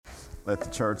Let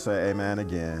the church say amen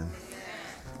again. Amen.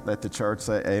 Let the church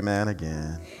say amen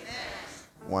again. Amen.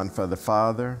 One for the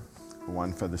Father,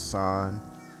 one for the Son,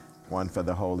 one for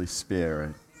the Holy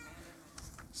Spirit.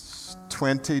 It's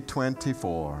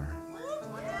 2024.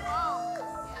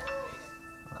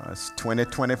 It's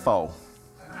 2024.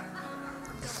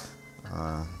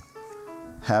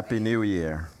 Happy New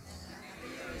Year.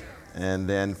 And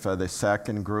then for the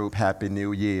second group, Happy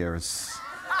New Year's.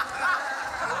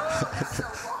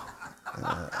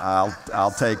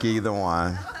 I'll take either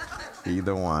one.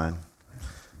 Either one.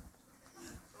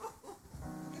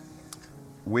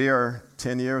 We are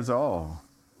 10 years old.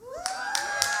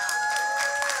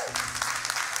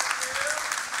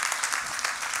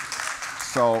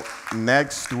 So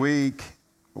next week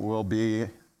will be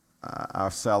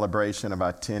our celebration of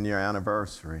our 10-year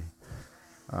anniversary.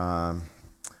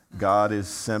 God is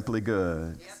simply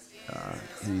good.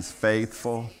 He's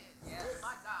faithful.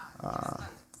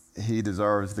 He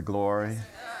deserves the glory.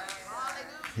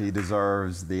 He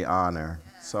deserves the honor.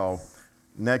 So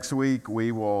next week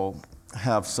we will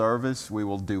have service. We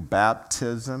will do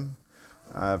baptism.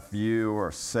 If you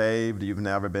are saved, you've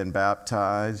never been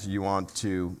baptized, you want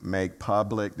to make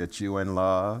public that you're in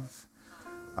love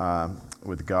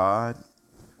with God,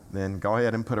 then go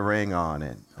ahead and put a ring on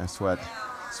it. That's what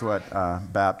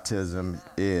baptism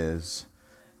is.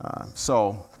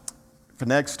 So for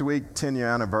next week, 10-year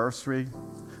anniversary,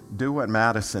 do what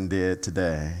Madison did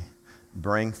today.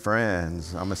 Bring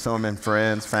friends. I'm assuming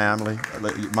friends, family.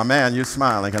 My man, you're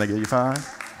smiling. Can I give you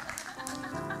 5?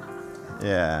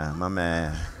 Yeah, my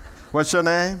man. What's your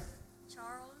name?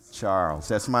 Charles. Charles.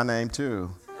 That's my name too.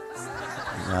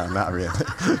 No, not really.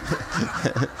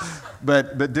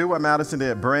 But do what Madison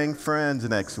did. Bring friends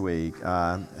next week.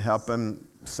 Help them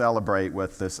celebrate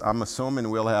with us. I'm assuming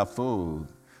we'll have food,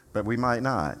 but we might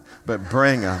not. But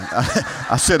bring them.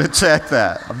 I should have checked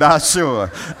that. I'm not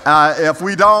sure. If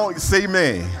we don't, see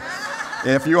me.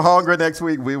 If you're hungry next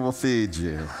week, we will feed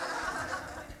you.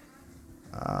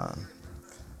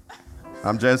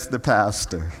 I'm just the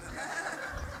pastor.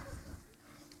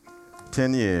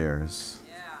 10 years.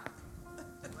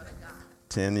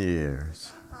 10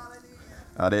 years.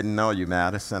 I didn't know you,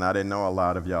 Madison. I didn't know a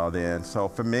lot of y'all then. So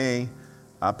for me,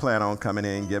 I plan on coming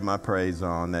in and get my praise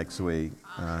on next week.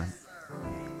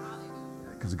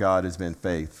 Because God has been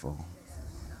faithful.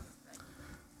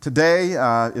 Today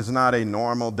is not a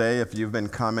normal day. If you've been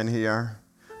coming here,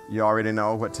 you already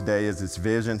know what today is. It's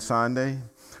Vision Sunday,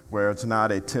 where it's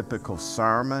not a typical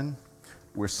sermon.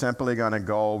 We're simply going to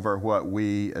go over what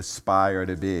we aspire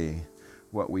to be,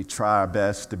 what we try our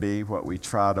best to be, what we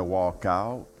try to walk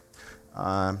out.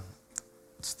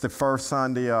 It's the first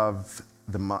Sunday of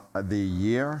the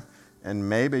year, and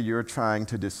maybe you're trying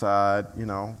to decide,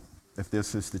 if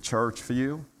this is the church for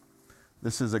you.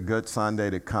 This is a good Sunday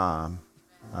to come.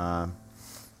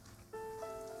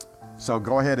 So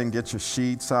go ahead and get your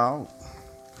sheets out.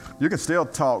 You can still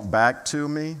talk back to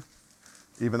me,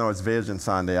 even though it's Vision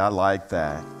Sunday. I like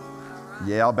that.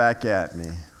 Yell back at me.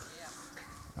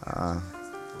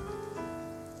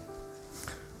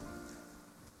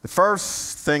 The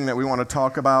first thing that we want to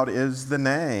talk about is the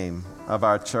name of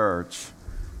our church,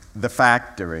 The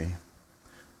Factory.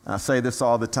 I say this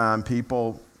all the time.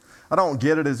 I don't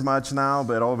get it as much now,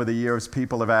 but over the years,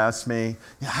 people have asked me,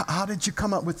 how did you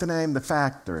come up with the name The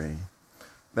Factory?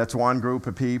 That's one group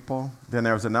of people. Then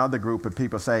there's another group of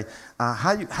people say,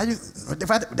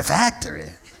 the factory?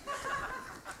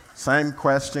 Same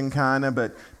question kind of,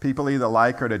 but people either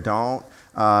like it or don't.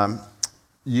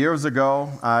 Years ago,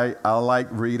 I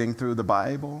liked reading through the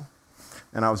Bible,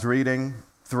 and I was reading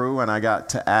through and I got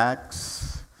to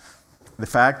Acts. The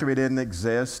factory didn't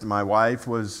exist. My wife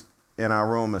was in our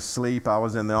room asleep. I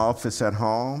was in the office at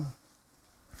home,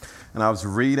 and I was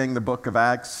reading the book of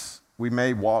Acts. We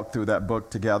may walk through that book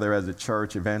together as a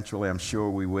church eventually. I'm sure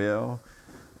we will.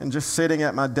 And just sitting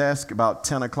at my desk about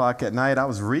 10 o'clock at night, I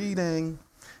was reading,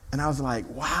 and I was like,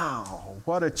 wow,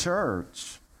 what a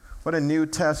church. What a New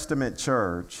Testament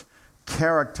church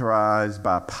characterized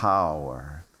by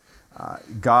power,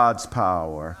 God's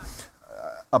power,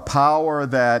 a power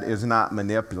that is not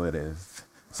manipulative.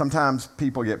 Sometimes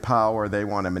people get power, they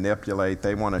want to manipulate,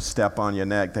 they want to step on your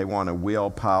neck, they want to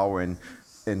will power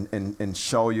and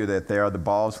show you that they're the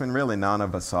boss, when really none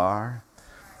of us are.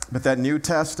 But that New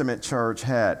Testament church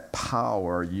had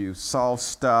power. You saw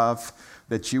stuff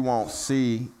that you won't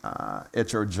see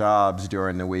at your jobs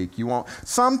during the week.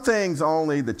 Some things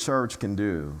only the church can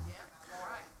do.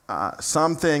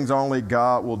 Some things only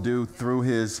God will do through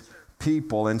his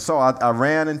people. And so I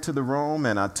ran into the room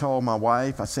and I told my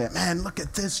wife, I said, man, look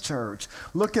at this church.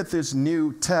 Look at this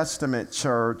New Testament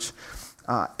church.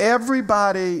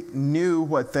 Everybody knew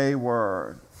what they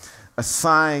were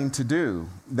assigned to do.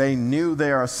 They knew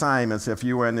their assignments if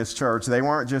you were in this church. They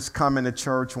weren't just coming to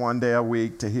church one day a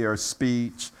week to hear a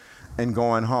speech and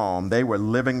going home. They were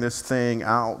living this thing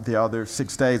out the other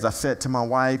 6 days. I said to my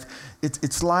wife,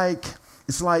 it's like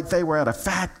they were at a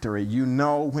factory. You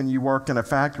know when you work in a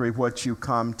factory what you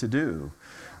come to do.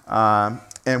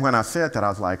 And when I said that, I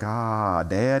was like,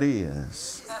 there it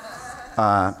is.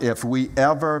 If we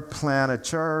ever plant a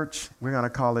church, we're going to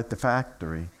call it the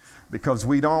factory, because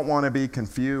we don't want to be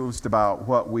confused about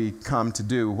what we come to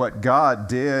do. What God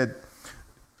did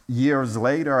years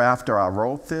later after I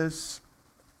wrote this,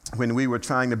 when we were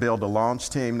trying to build a launch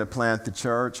team to plant the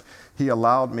church, he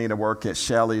allowed me to work at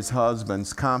Shelly's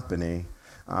husband's company.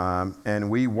 And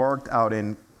we worked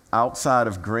outside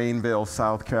of Greenville,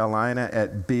 South Carolina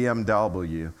at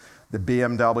BMW, the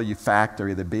BMW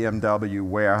factory, the BMW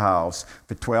warehouse.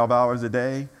 For 12 hours a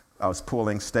day, I was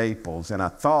pulling staples. And I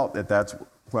thought that that's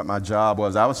what my job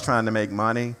was. I was trying to make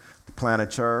money to plant a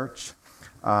church.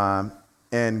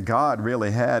 And God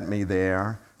really had me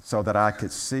there so that I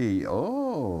could see,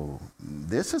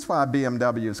 this is why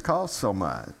BMWs cost so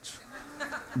much.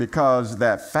 Because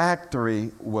that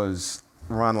factory was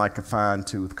run like a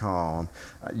fine-tooth comb.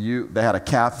 They had a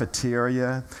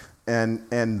cafeteria, and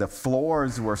the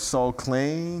floors were so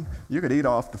clean, you could eat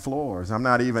off the floors. I'm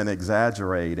not even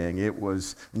exaggerating.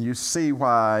 And you see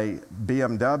why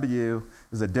BMW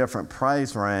is a different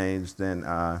price range than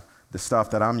the stuff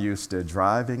that I'm used to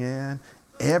driving in.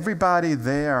 Everybody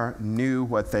there knew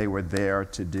what they were there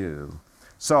to do.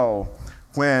 So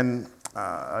when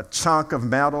a hunk of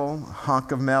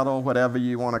metal, whatever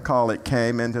you want to call it,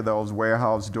 came into those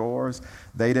warehouse doors,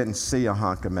 they didn't see a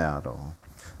hunk of metal.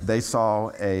 They saw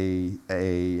a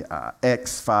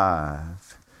X5.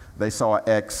 They saw an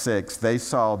X6. They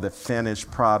saw the finished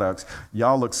products.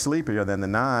 Y'all look sleepier than the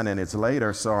 9, and it's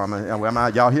later, so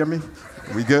y'all hear me?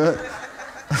 We good?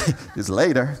 It's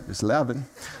later. It's 11.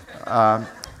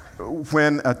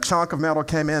 When a chunk of metal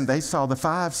came in, they saw the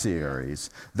 5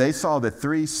 Series. They saw the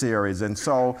 3 Series. And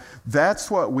so that's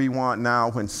what we want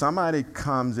now. When somebody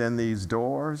comes in these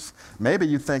doors, maybe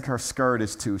you think her skirt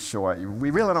is too short. We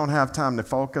really don't have time to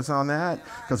focus on that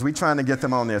because we're trying to get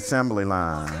them on the assembly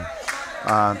line.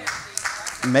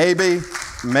 Maybe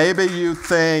you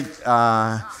think,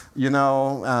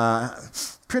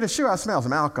 pretty sure I smell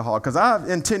some alcohol, because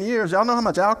in 10 years, y'all know how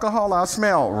much alcohol I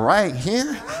smell right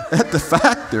here at the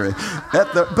factory.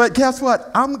 But guess what?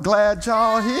 I'm glad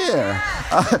y'all here.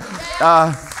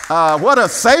 What a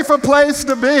safer place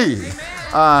to be.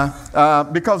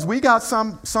 Because we got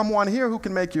someone here who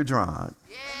can make you drunk.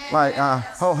 Like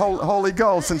Holy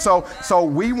Ghost. And so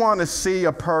we want to see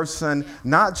a person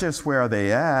not just where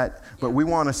they at, but we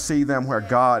want to see them where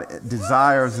God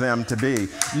desires them to be.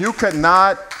 You could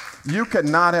not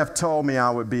have told me I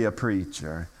would be a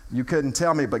preacher. You couldn't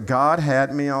tell me, but God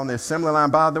had me on the assembly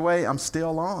line. By the way, I'm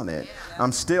still on it.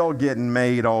 I'm still getting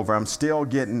made over. I'm still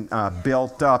getting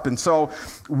built up. And so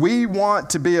we want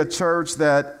to be a church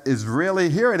that is really,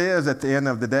 here it is at the end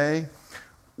of the day,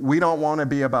 we don't want to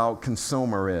be about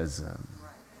consumerism.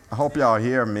 I hope y'all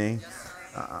hear me.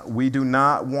 We do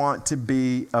not want to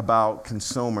be about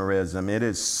consumerism. It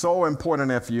is so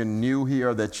important if you're new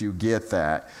here that you get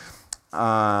that.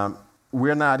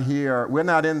 We're not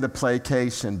in the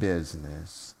placation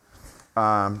business.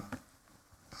 I'm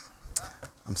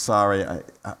sorry,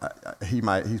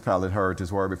 he's probably heard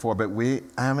this word before, but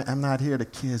I'm not here to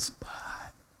kiss butt.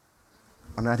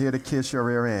 I'm not here to kiss your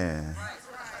rear end.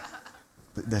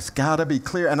 That's got to be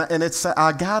clear, and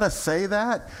I gotta say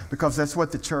that because that's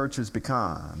what the church has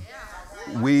become.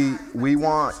 We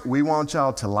want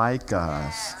y'all to like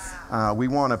us. We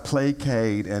want to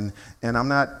placate, and I'm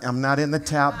not in the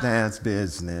tap dance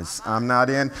business.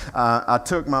 I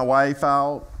took my wife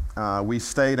out. We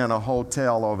stayed in a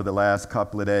hotel over the last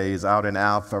couple of days out in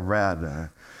Alpharetta,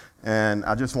 and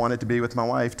I just wanted to be with my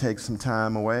wife, take some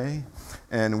time away.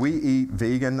 And we eat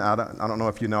vegan. I don't know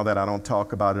if you know that. I don't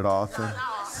talk about it often.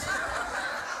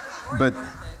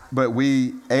 But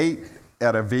we ate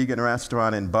at a vegan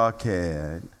restaurant in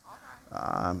Buckhead.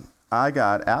 I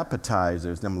got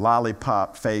appetizers, them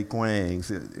lollipop fake wings.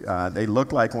 They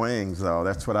look like wings, though.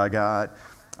 That's what I got.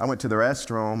 I went to the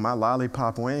restroom. My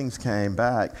lollipop wings came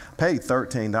back. Paid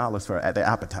 $13 for the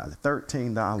appetizer.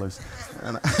 $13.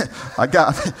 And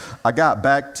I got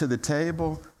back to the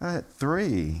table. I had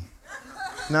 3.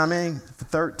 You know what I mean? For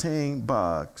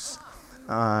 $13.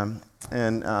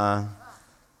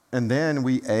 And then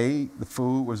we ate. The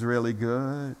food was really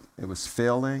good. It was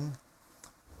filling.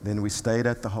 Then we stayed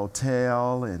at the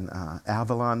hotel in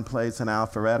Avalon Place in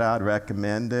Alpharetta. I'd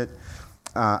recommend it.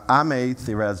 I made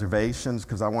the reservations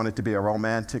because I wanted to be a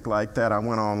romantic like that. I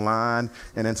went online,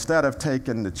 and instead of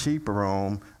taking the cheaper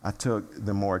room, I took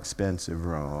the more expensive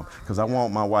room because I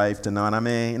want my wife to know what I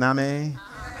mean,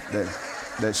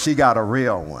 that she got a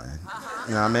real one.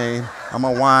 You know what I mean? I'm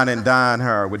going to wine and dine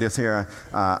her with this here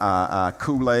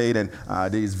Kool-Aid and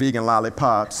these vegan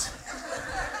lollipops.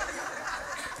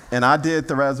 And I did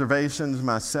the reservations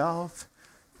myself.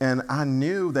 And I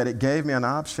knew that it gave me an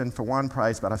option for one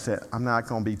price, but I said, I'm not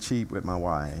going to be cheap with my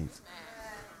wife.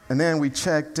 And then we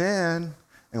checked in,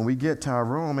 and we get to our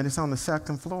room, and it's on the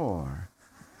second floor.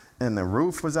 And the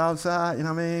roof was outside, you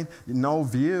know what I mean? No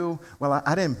view. Well,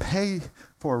 I didn't pay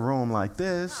for a room like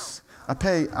this.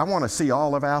 I want to see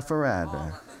all of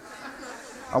Alpharetta.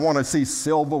 I want to see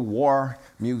Civil War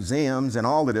museums and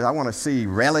all of this. I want to see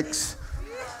relics.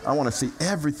 I want to see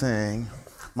everything.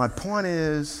 My point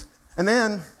is, and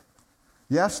then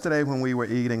yesterday when we were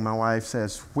eating, my wife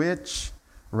says, which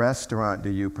restaurant do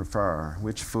you prefer?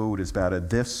 Which food is better,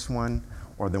 this one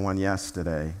or the one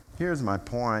yesterday? Here's my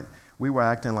point. We were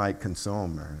acting like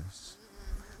consumers.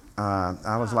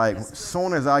 I was like, as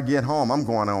soon as I get home, I'm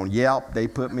going on Yelp. They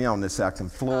put me on the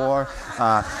second floor.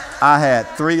 I had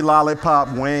 3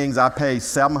 lollipop wings. I paid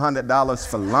 $700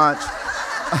 for lunch.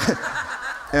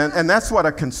 and that's what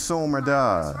a consumer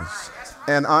does.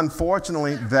 And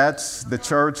unfortunately, that's the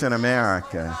church in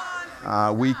America.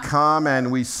 We come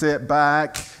and we sit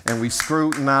back and we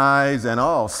scrutinize and,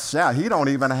 oh, shit, he don't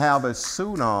even have a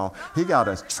suit on. He got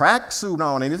a track suit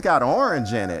on and he's got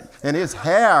orange in it. And his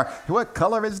hair, what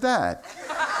color is that?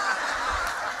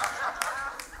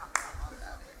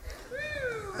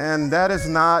 And that's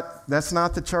not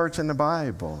the church in the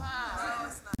Bible.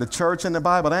 The church in the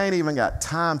Bible, they ain't even got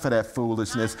time for that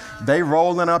foolishness. They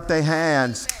rolling up their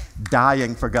hands,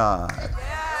 dying for God.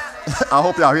 I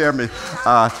hope y'all hear me.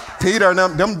 Peter and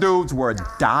them dudes were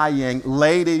dying.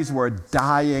 Ladies were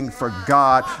dying for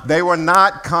God. They were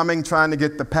not coming trying to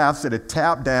get the pastor to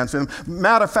tap dance with them.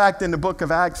 Matter of fact, in the book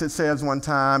of Acts, it says one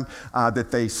time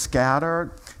that they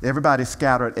scattered. Everybody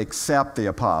scattered except the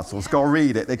apostles. Go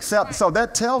read it. So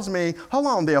that tells me, hold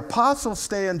on, the apostles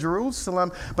stay in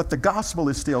Jerusalem, but the gospel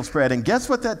is still spreading. Guess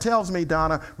what that tells me,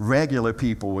 Donna? Regular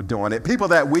people were doing it. People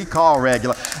that we call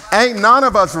regular. Ain't none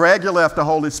of us regular if the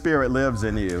Holy Spirit lives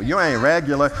in you. You ain't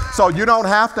regular. So you don't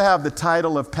have to have the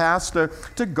title of pastor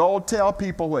to go tell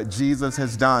people what Jesus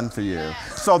has done for you.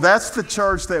 So that's the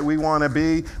church that we want to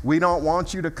be. We don't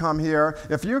want you to come here.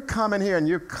 If you're coming here and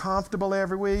you're comfortable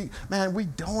every week, man, we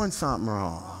doing something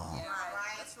wrong.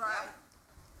 That's right.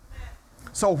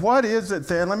 So what is it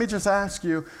then? Let me just ask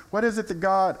you, what is it that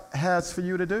God has for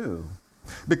you to do?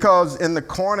 Because in the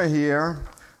corner here,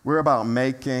 we're about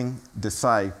making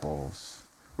disciples.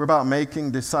 We're about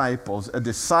making disciples. A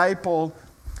disciple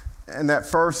in that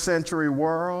first century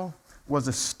world was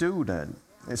a student.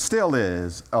 It still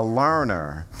is, a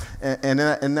learner. And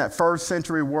in that first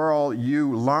century world,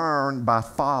 you learn by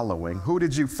following. Who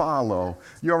did you follow?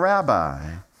 Your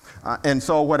rabbi. And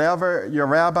so whatever your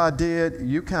rabbi did,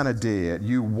 you kind of did.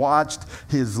 You watched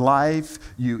his life.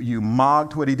 You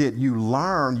mocked what he did. You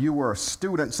learned. You were a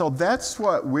student. So that's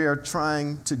what we're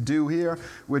trying to do here.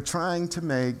 We're trying to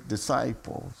make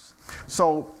disciples.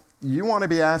 So you want to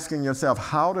be asking yourself,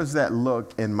 how does that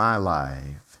look in my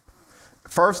life?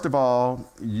 First of all,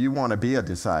 you want to be a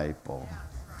disciple.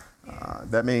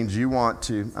 That means you want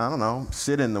to,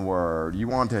 sit in the Word. You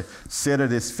want to sit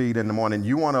at His feet in the morning.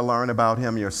 You want to learn about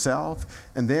Him yourself.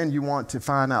 And then you want to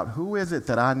find out, who is it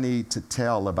that I need to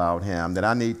tell about Him, that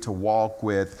I need to walk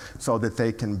with so that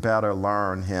they can better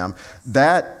learn Him.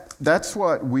 That's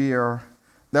what we're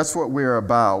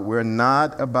about. We're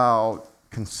not about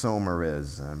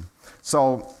consumerism.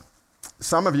 So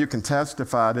some of you can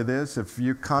testify to this. If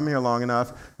you come here long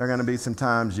enough, there are going to be some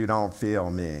times you don't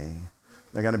feel me.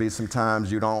 There are going to be some times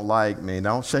you don't like me.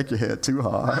 Don't shake your head too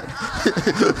hard.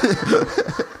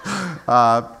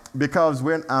 Because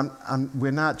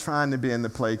we're not trying to be in the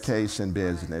placation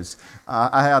business.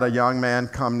 I had a young man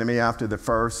come to me after the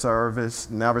first service,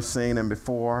 never seen him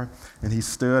before, and he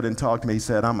stood and talked to me. He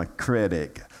said, I'm a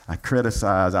critic. I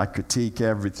criticize, I critique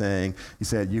everything. He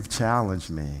said, you've challenged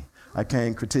me. I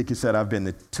can't critique. He said, I've been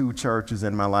to 2 churches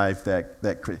in my life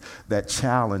that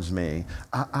challenged me.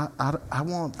 I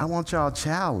want y'all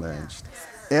challenged.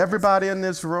 Everybody in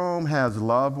this room has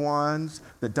loved ones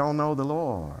that don't know the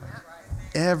Lord.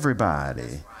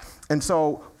 Everybody. And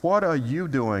so what are you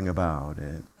doing about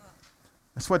it?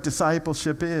 That's what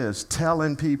discipleship is,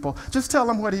 telling people. Just tell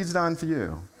them what He's done for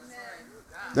you.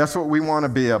 That's what we want to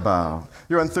be about.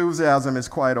 Your enthusiasm is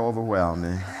quite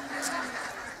overwhelming.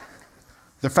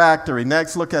 The factory.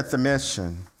 Next, look at the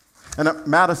mission. And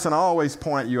Madison, I always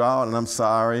point you out, and I'm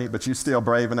sorry, but you're still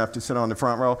brave enough to sit on the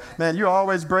front row. Man, you're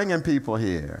always bringing people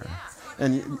here.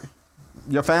 And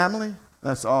your family?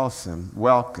 That's awesome.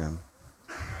 Welcome.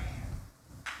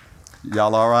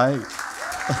 Y'all all right?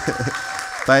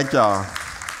 Thank y'all.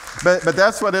 But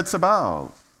that's what it's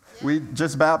about. We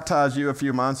just baptized you a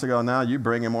few months ago. Now you're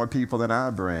bringing more people than I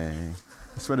bring.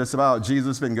 That's what it's about. Jesus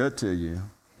has been good to you.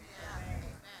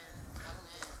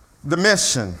 The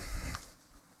mission.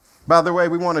 By the way,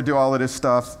 we want to do all of this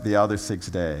stuff the other 6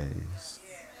 days.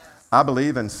 I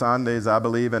believe in Sundays. I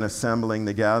believe in assembling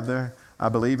together. I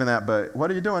believe in that, but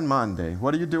what are you doing Monday?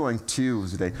 What are you doing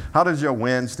Tuesday? How does your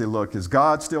Wednesday look? Is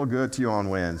God still good to you on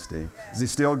Wednesday? Is he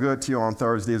still good to you on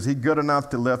Thursday? Is he good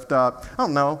enough to lift up, I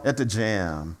don't know, at the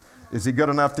gym? Is he good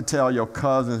enough to tell your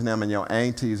cousins them and your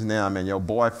aunties them and your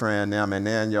boyfriend them and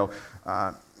then your,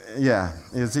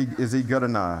 is he good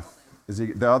enough? Is he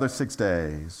the other 6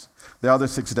 days? The other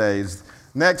 6 days.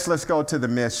 Next, let's go to the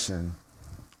mission.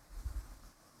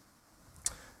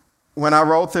 When I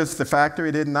wrote this, the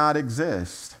factory did not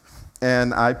exist,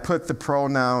 and I put the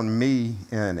pronoun me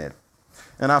in it.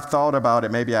 And I've thought about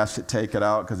it, maybe I should take it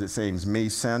out because it seems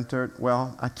me-centered.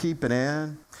 Well, I keep it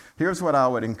in. Here's what I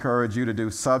would encourage you to do.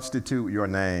 Substitute your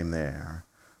name there.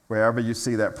 Wherever you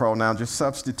see that pronoun, just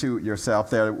substitute yourself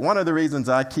there. One of the reasons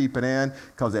I keep it in,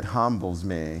 because it humbles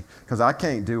me, because I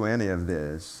can't do any of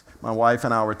this. My wife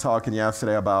and I were talking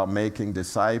yesterday about making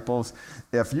disciples.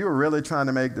 If you're really trying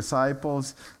to make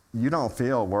disciples, you don't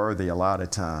feel worthy a lot of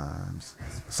times.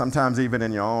 Sometimes even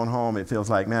in your own home, it feels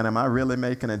like, man, am I really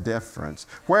making a difference?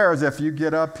 Whereas if you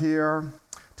get up here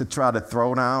to try to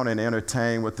throw down and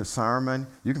entertain with the sermon,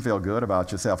 you can feel good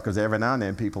about yourself because every now and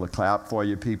then people will clap for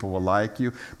you, people will like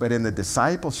you. But in the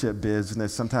discipleship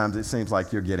business, sometimes it seems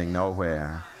like you're getting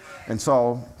nowhere. And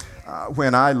so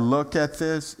when I look at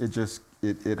this,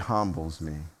 it humbles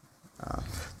me.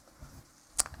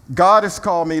 God has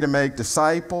called me to make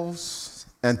disciples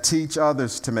and teach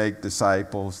others to make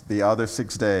disciples the other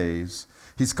 6 days.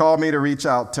 He's called me to reach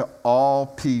out to all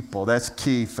people. That's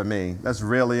key for me. That's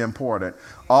really important.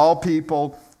 All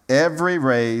people, every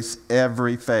race,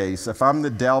 every face. If I'm the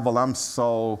devil, I'm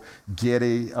so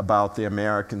giddy about the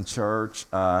American church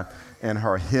and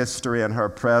her history and her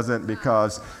present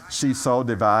because she's so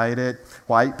divided.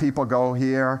 White people go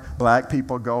here, black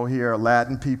people go here,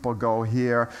 Latin people go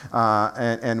here,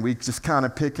 and we just kind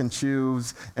of pick and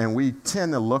choose, and we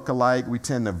tend to look alike, we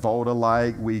tend to vote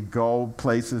alike, we go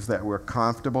places that we're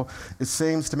comfortable. It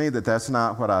seems to me that that's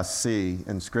not what I see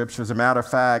in Scripture. As a matter of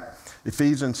fact,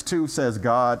 Ephesians 2 says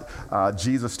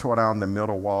Jesus tore down the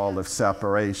middle wall of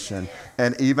separation.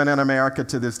 And even in America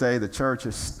to this day, the church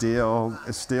is still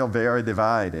very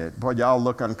divided. Boy, y'all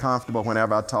look uncomfortable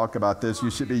whenever I talk about this.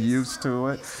 You should be used to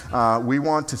it. We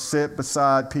want to sit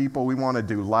beside people. We want to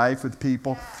do life with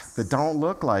people that don't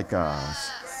look like us.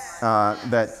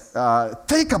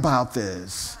 Think about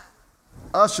this.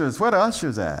 Ushers, where the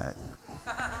ushers at?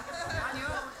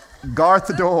 Guard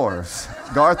the doors.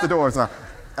 Guard the doors.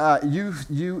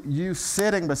 You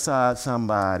sitting beside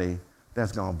somebody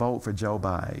that's going to vote for Joe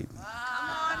Biden.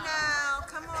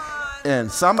 Come on.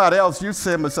 And somebody else, you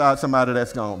sitting beside somebody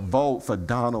that's going to vote for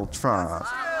Donald Trump.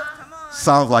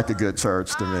 Sounds like a good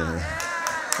church to me.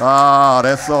 Oh,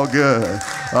 that's so good.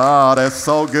 Oh, that's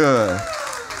so good.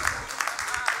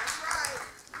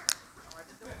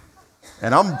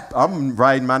 And I'm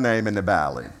writing my name in the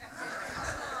ballot.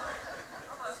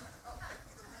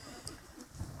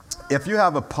 If you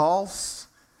have a pulse,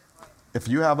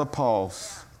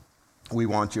 we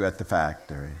want you at the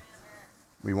factory.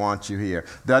 We want you here.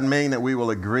 Doesn't mean that we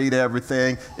will agree to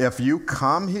everything. If you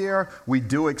come here, we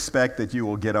do expect that you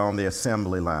will get on the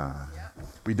assembly line.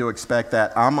 We do expect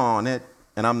that. I'm on it,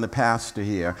 and I'm the pastor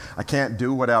here. I can't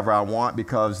do whatever I want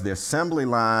because the assembly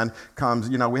line comes,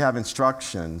 we have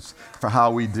instructions for how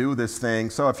we do this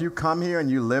thing. So if you come here and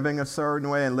you're living a certain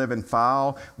way and living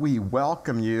foul, we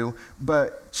welcome you.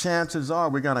 But chances are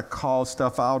we're going to call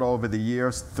stuff out over the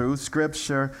years through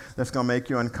Scripture that's going to make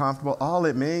you uncomfortable. All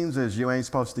it means is you ain't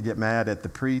supposed to get mad at the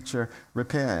preacher.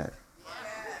 Repent.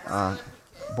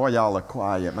 Boy, y'all are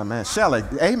quiet, my man. Shelley,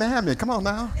 amen. Come on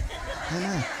now.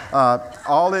 Amen.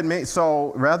 All it means,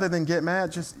 so rather than get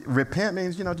mad, just repent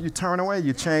means, you turn away,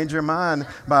 you change your mind.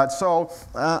 But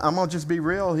I'm going to just be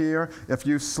real here. If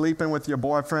you're sleeping with your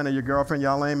boyfriend or your girlfriend,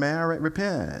 y'all ain't married,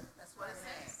 repent. That's what it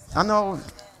says. I know,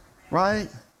 right?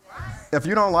 If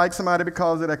you don't like somebody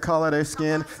because of the color of their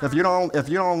skin, if you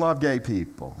don't love gay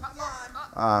people,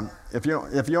 if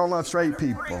you don't love straight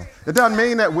people, it doesn't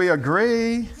mean that we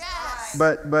agree,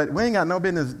 but we ain't got no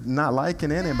business not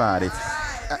liking anybody.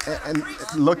 And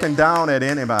looking down at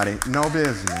anybody, no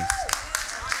business.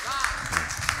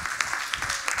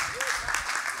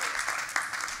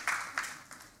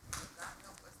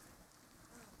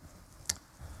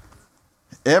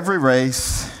 Every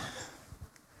race,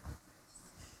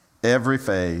 every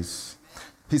phase.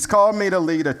 He's called me to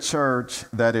lead a church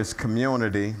that is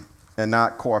community and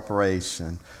not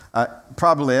corporation.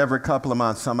 Probably every couple of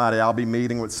months, I'll be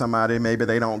meeting with somebody, maybe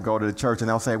they don't go to the church, and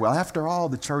they'll say, well, after all,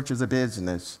 the church is a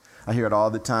business. I hear it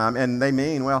all the time. And they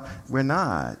mean, well, we're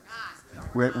not.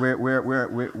 We're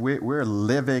a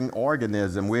living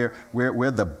organism. We're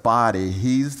the body.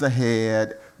 He's the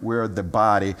head. We're the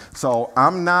body. So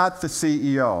I'm not the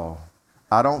CEO.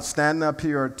 I don't stand up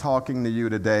here talking to you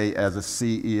today as a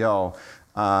CEO.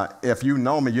 If you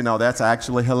know me, you know that's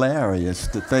actually hilarious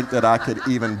to think that I could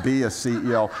even be a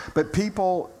CEO. But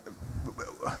people,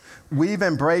 we've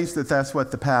embraced that that's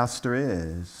what the pastor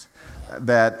is.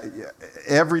 That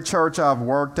every church I've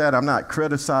worked at, I'm not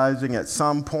criticizing, at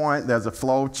some point there's a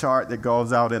flow chart that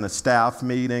goes out in a staff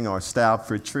meeting or staff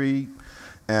retreat,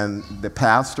 and the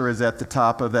pastor is at the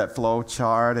top of that flow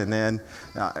chart, and then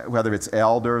whether it's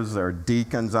elders or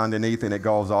deacons underneath, and it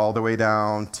goes all the way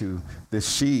down to the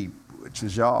sheep, which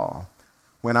is y'all.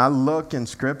 When I look in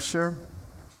Scripture,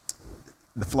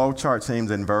 the flow chart seems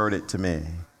inverted to me.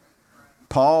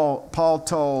 Paul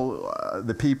told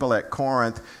the people at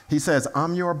Corinth, he says,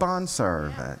 I'm your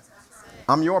bondservant.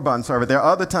 I'm your bondservant. There are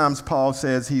other times Paul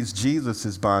says he's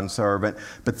Jesus' bondservant,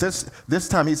 but this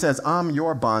time he says, I'm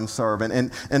your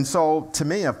bondservant. And so to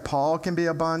me, if Paul can be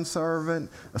a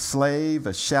bondservant, a slave,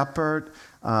 a shepherd,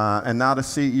 and not a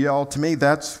CEO, to me,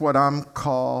 that's what I'm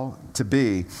called to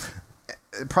be.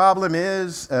 The problem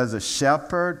is, as a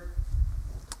shepherd,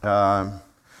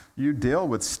 you deal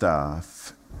with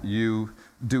stuff. You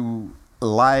do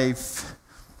life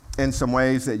in some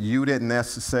ways that you didn't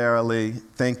necessarily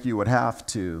think you would have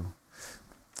to.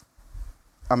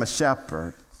 I'm a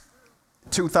shepherd.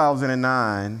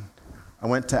 2009, I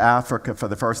went to Africa for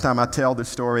the first time. I tell the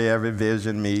story every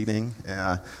vision meeting.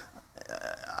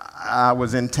 I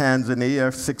was in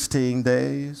Tanzania 16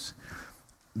 days.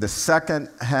 The second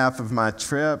half of my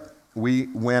trip, we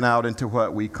went out into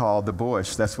what we call the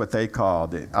bush. That's what they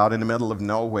called it, out in the middle of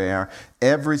nowhere.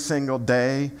 Every single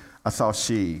day, I saw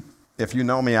sheep. If you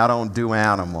know me, I don't do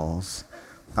animals.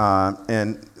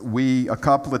 And we, a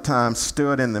couple of times,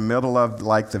 stood in the middle of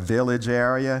like the village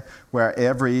area where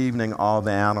every evening all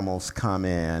the animals come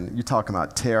in. You're talking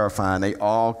about terrifying. They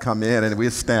all come in, and we're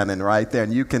standing right there,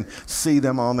 and you can see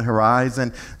them on the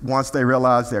horizon. Once they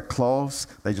realize they're close,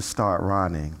 they just start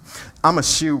running. I'm a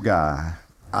shoe guy.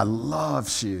 I love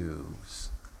shoes.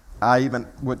 I even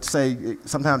would say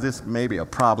sometimes this may be a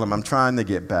problem. I'm trying to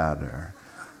get better.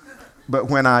 But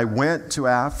when I went to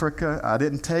Africa, I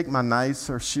didn't take my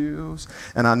nicer shoes.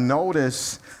 And I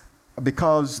noticed,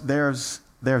 because there's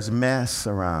mess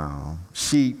around,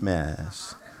 sheep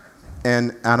mess.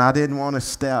 And I didn't want to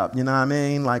step, you know what I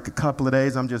mean? Like a couple of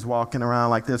days, I'm just walking around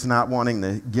like this, not wanting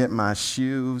to get my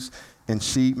shoes in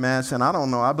sheep mess. And I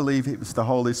don't know, I believe it was the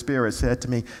Holy Spirit said to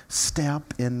me,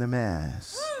 step in the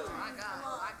mess.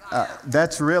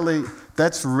 That's really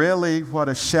what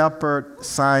a shepherd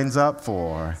signs up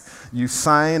for. You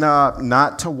sign up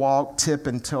not to walk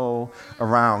tip-and-toe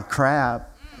around crap.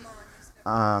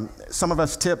 Some of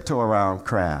us tiptoe around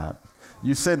crap.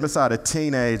 You sit beside a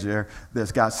teenager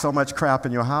that's got so much crap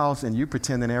in your house, and you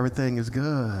pretending everything is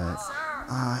good.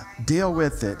 Deal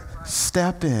with it.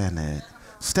 Step in it.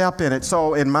 Step in it.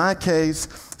 So in my case,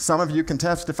 some of you can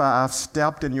testify, I've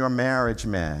stepped in your marriage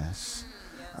mess.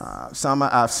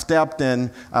 I've stepped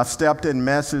in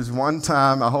messes. One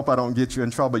time, I hope I don't get you in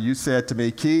trouble, you said to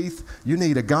me, Keith, you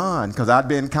need a gun, because I'd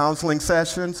been in counseling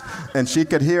sessions, and she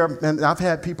could hear, and I've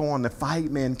had people on to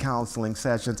fight me in counseling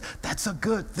sessions. That's a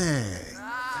good thing,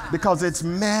 because it's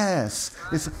mess.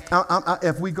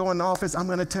 If we go in the office, I'm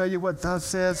going to tell you what thus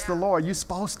says the Lord. You're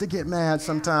supposed to get mad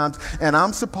sometimes, and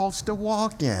I'm supposed to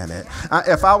walk in it.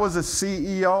 If I was a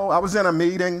CEO, I was in a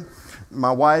meeting,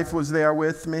 my wife was there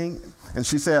with me, and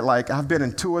she said, like, I've been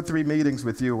in 2 or 3 meetings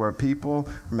with you where people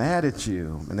are mad at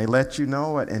you, and they let you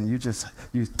know it, and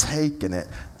you're taking it.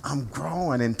 I'm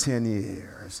growing in 10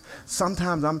 years.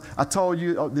 Sometimes I told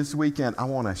you this weekend, I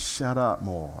want to shut up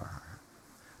more.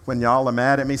 When y'all are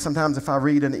mad at me, sometimes if I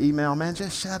read an email, man,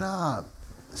 just shut up.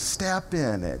 Step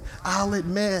in it. I'll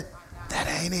admit, that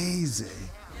ain't easy.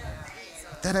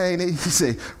 That ain't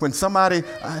easy. When somebody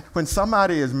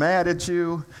is mad at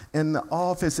you in the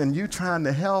office and you trying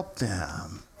to help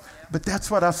them. But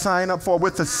that's what I sign up for.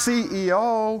 With the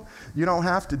CEO, you don't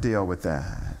have to deal with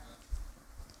that.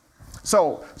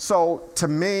 So to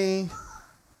me,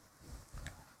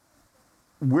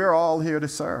 we're all here to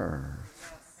serve.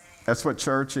 That's what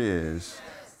church is.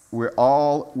 We're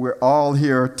all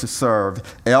here to serve.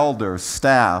 Elders,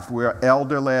 staff. We're an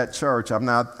elder-led church. I'm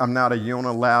not a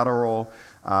unilateral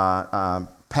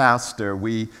pastor,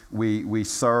 we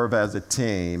serve as a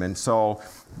team. And so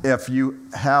if you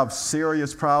have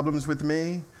serious problems with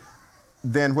me,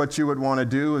 then what you would want to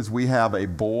do is we have a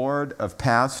board of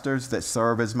pastors that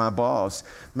serve as my boss.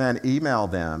 Man, email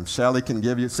them. Shelly can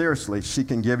give you, seriously, she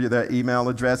can give you their email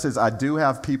addresses. I do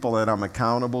have people that I'm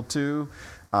accountable to.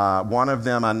 One of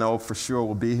them I know for sure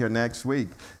will be here next week.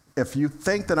 If you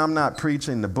think that I'm not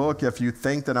preaching the book, if you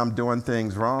think that I'm doing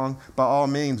things wrong, by all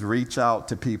means, reach out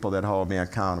to people that hold me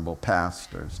accountable,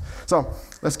 pastors. So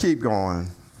let's keep going.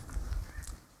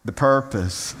 The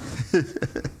purpose.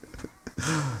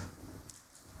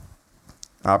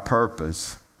 Our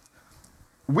purpose.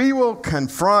 We will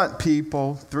confront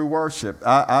people through worship.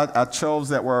 I chose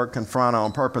that word confront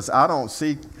on purpose. I don't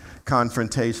see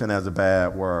confrontation as a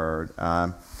bad word.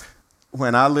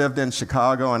 When I lived in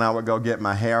Chicago and I would go get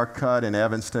my hair cut in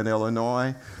Evanston,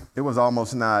 Illinois, it was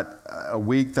almost not a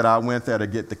week that I went there to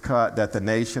get the cut that the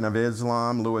Nation of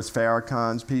Islam, Louis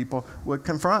Farrakhan's people, would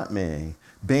confront me.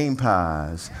 Bean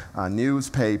pies,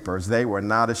 newspapers, they were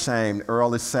not ashamed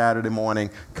early Saturday morning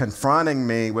confronting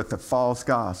me with the false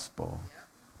gospel.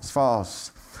 It's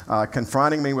false.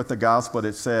 Confronting me with the gospel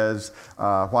that says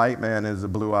white man is a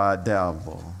blue-eyed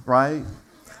devil, right?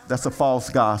 That's a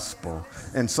false gospel.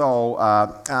 And so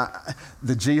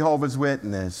the Jehovah's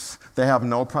Witness, they have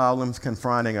no problems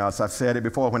confronting us. I've said it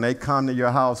before. When they come to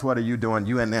your house, what are you doing?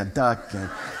 You in there ducking.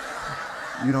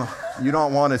 You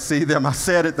don't want to see them. I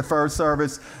said at the first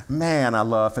service, man, I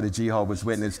love for the Jehovah's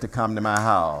Witness to come to my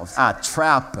house. I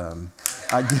trap them.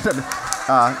 I get them.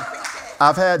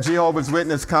 I've had Jehovah's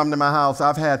Witness come to my house.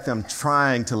 I've had them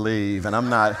trying to leave, and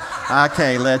I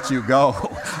can't let you go.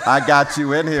 I got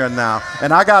you in here now.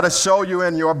 And I got to show you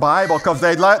in your Bible, because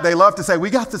they love to say,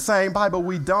 we got the same Bible.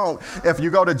 We don't. If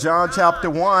you go to John chapter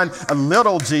 1, a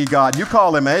little g God, you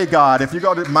call him a God. If you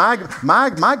go to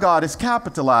my God is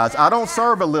capitalized. I don't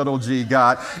serve a little g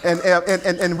God.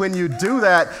 And when you do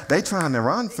that, they trying to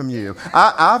run from you.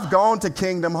 I've gone to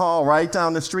Kingdom Hall right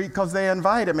down the street because they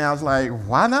invited me. I was like,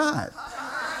 why not?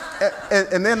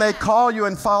 And then they call you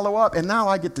and follow up, and now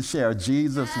I get to share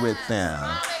Jesus with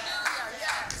them.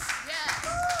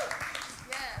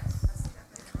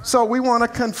 So we want to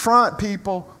confront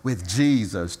people with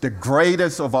Jesus, the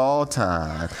greatest of all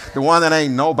time, the one that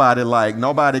ain't nobody like,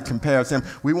 nobody compares him.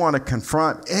 We want to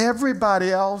confront everybody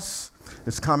else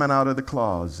that's coming out of the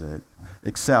closet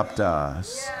except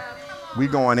us. We're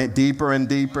going in deeper and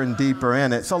deeper and deeper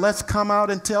in it. So let's come out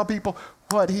and tell people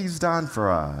what he's done for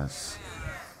us.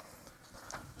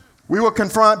 We will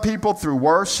confront people through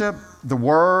worship, the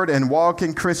word, and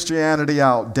walking Christianity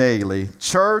out daily.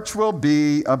 Church will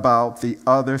be about the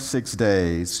other 6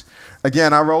 days.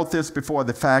 Again, I wrote this before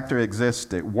the factor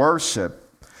existed. Worship,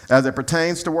 as it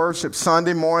pertains to worship,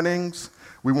 Sunday mornings,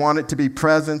 we want it to be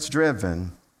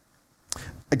presence-driven.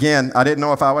 Again, I didn't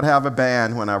know if I would have a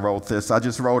band when I wrote this. I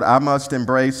just wrote, I must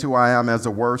embrace who I am as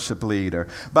a worship leader.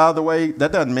 By the way,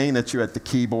 that doesn't mean that you're at the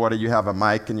keyboard or you have a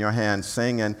mic in your hand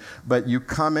singing, but you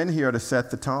come in here to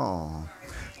set the tone.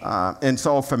 And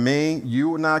so for me,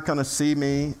 you're not going to see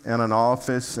me in an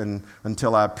office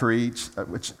until I preach,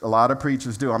 which a lot of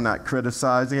preachers do. I'm not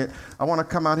criticizing it. I want to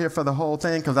come out here for the whole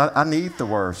thing because I need the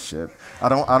worship. I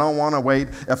don't want to wait.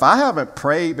 If I haven't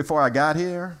prayed before I got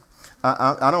here,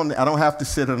 I don't have to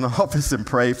sit in an office and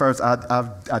pray first.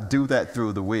 I do that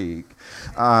through the week.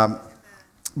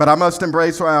 But I must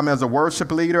embrace who I am as a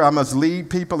worship leader. I must lead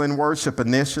people in worship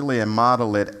initially and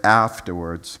model it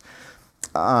afterwards.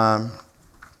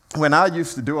 When I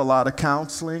used to do a lot of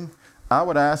counseling, I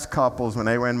would ask couples when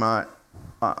they were in my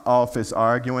office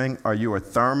arguing, are you a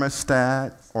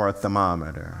thermostat or a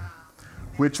thermometer?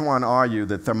 Which one are you?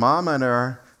 The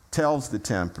thermometer tells the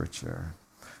temperature.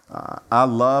 I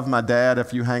love my dad.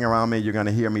 If you hang around me, you're going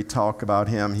to hear me talk about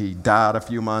him. He died a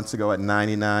few months ago at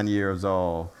 99 years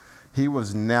old. He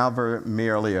was never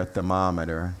merely a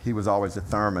thermometer. He was always a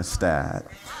thermostat.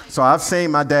 So I've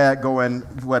seen my dad go in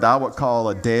what I would call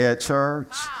a dead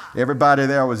church. Everybody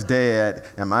there was dead,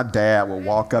 and my dad would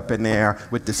walk up in there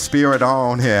with the Spirit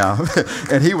on him,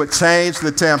 and he would change the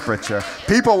temperature.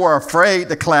 People were afraid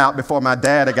to clap before my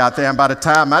dad had got there, and by the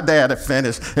time my dad had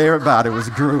finished, everybody was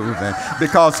grooving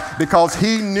because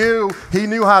he knew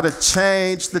how to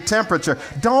change the temperature.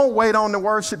 Don't wait on the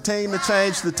worship team to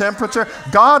change the temperature.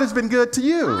 God has been good to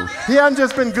you. He hasn't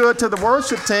just been good to the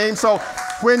worship team, so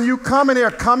When you come in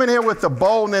here with the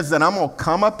boldness that I'm going to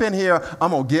come up in here,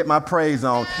 I'm going to get my praise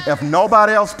on. If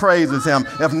nobody else praises him,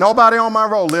 if nobody on my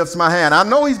row lifts my hand, I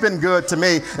know he's been good to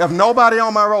me. If nobody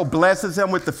on my row blesses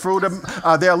him with the fruit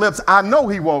of their lips, I know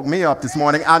he woke me up this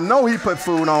morning. I know he put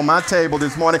food on my table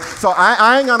this morning. So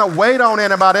I ain't going to wait on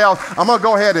anybody else. I'm going to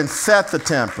go ahead and set the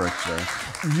temperature.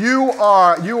 You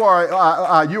are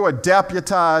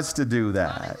deputized to do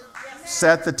that.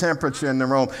 Set the temperature in the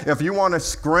room. If you want to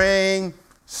scream,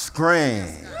 scream.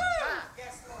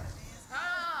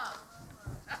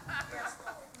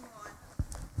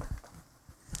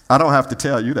 I don't have to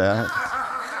tell you that.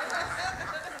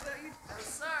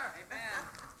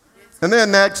 And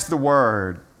then next, the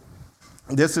Word.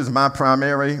 This is my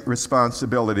primary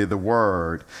responsibility, the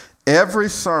Word. Every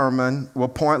sermon will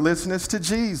point listeners to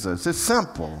Jesus. It's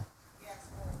simple.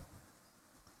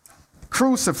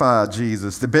 Crucified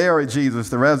Jesus, the buried Jesus,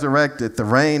 the resurrected, the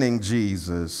reigning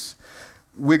Jesus.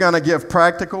 We're going to give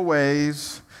practical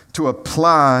ways to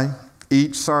apply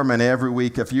each sermon every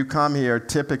week. If you come here,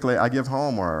 typically I give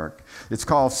homework. It's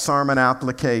called sermon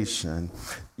application.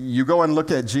 You go and look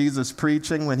at Jesus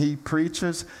preaching. When he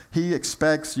preaches, he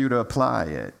expects you to apply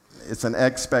it. It's an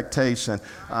expectation.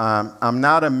 I'm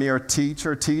not a mere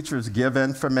teacher. Teachers give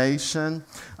information.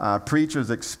 Preachers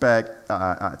expect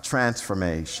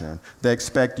transformation. They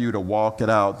expect you to walk it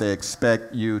out. They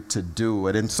expect you to do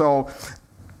it. And so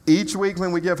each week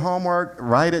when we give homework,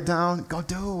 write it down. Go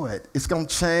do it. It's going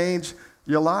to change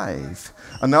your life.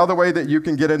 Another way that you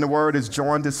can get in the Word is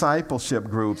join discipleship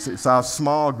groups. It's our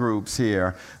small groups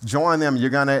here. Join them.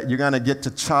 You're gonna get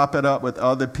to chop it up with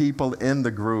other people in the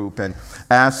group and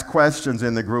ask questions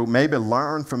in the group. Maybe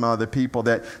learn from other people.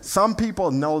 That some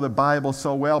people know the Bible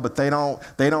so well, but they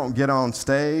don't get on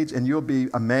stage, and you'll be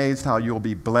amazed how you'll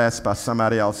be blessed by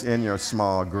somebody else in your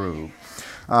small group.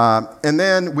 And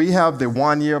then we have the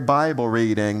one-year Bible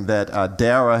reading that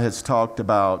Dara has talked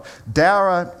about.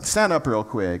 Dara, stand up real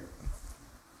quick.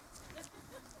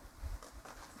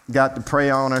 Got the pray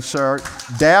on her shirt.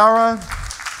 Dara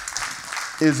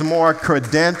is more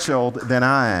credentialed than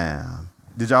I am.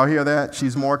 Did y'all hear that?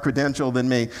 She's more credentialed than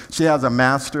me. She has a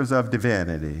Master's of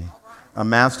Divinity. A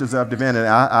Master's of Divinity.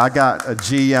 I got a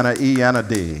G and an E and a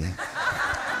D.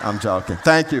 I'm joking.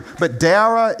 Thank you. But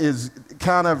Dara is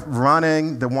kind of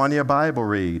running the one-year Bible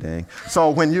reading.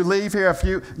 So when you leave here, if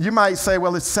you might say,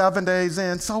 well, it's 7 days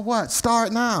in. So what?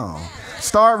 Start now.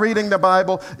 Start reading the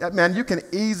Bible. Man, you can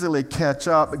easily catch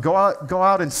up. Go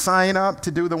out and sign up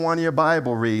to do the one-year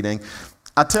Bible reading.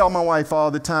 I tell my wife all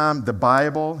the time, the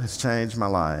Bible has changed my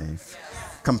life.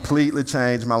 Completely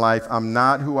changed my life. I'm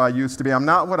not who I used to be. I'm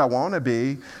not what I want to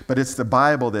be, but it's the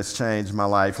Bible that's changed my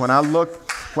life. When I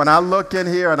look in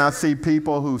here and I see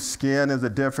people whose skin is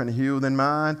a different hue than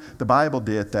mine, the Bible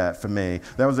did that for me.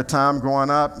 There was a time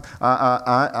growing up,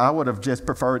 I would have just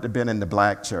preferred to have been in the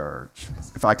black church,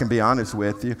 if I can be honest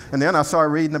with you. And then I started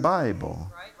reading the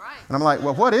Bible. And I'm like,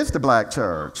 well, what is the black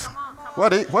church?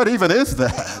 What even is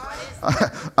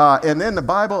that? And then the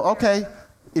Bible, okay.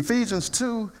 Ephesians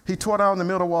 2, he tore down the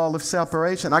middle wall of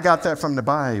separation. I got that from the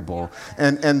Bible.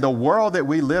 And the world that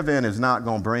we live in is not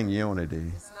going to bring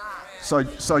unity.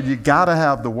 So you got to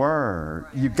have the Word.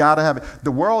 You got to have it.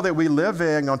 The world that we live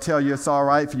in going to tell you it's all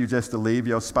right for you just to leave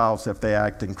your spouse if they're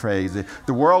acting crazy.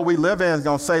 The world we live in is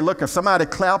going to say, look, if somebody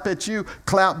clap at you,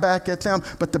 clap back at them.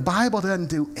 But the Bible doesn't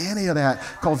do any of that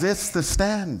because it's the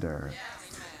standard.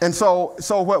 And so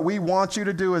what we want you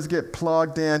to do is get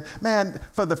plugged in. Man,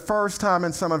 for the first time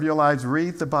in some of your lives,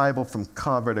 read the Bible from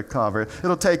cover to cover.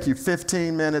 It'll take you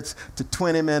 15 minutes to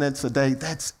 20 minutes a day.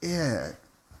 That's it.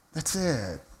 That's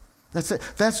it. That's it.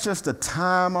 That's just a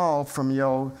time off from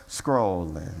your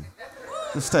scrolling.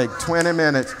 Just take 20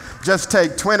 minutes. Just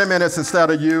take 20 minutes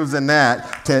instead of using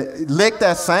that to lick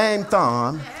that same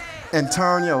thumb and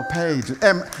turn your pages.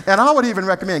 And I would even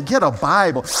recommend get a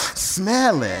Bible.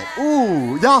 Smell it.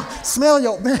 Ooh, y'all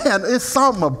smell man, it's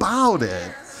something about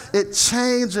it. It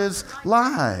changes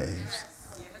lives.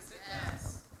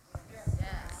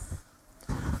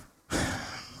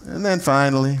 And then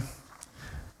finally,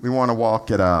 we want to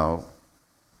walk it out.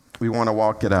 We want to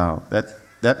walk it out.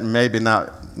 That may be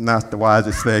not the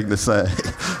wisest thing to say.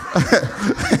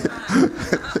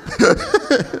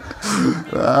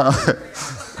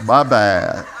 My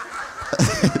bad.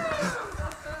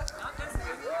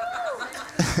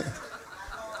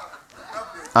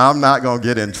 I'm not going to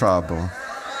get in trouble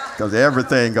because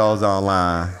everything goes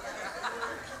online.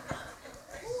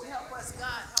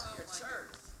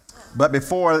 But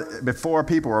before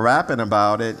people were rapping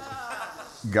about it,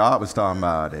 God was talking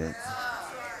about it.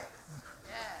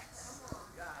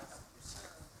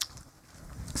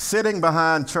 Sitting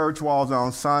behind church walls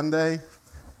on Sunday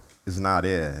is not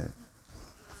it.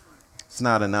 It's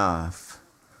not enough.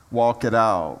 Walk it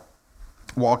out.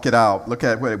 Walk it out. Look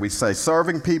at what we say.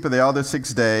 Serving people the other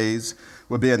 6 days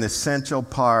will be an essential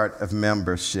part of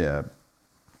membership.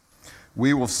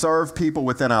 We will serve people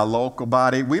within our local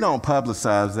body. We don't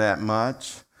publicize that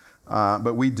much,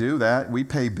 but we do that. We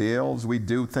pay bills. We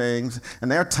do things.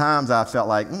 And there are times I felt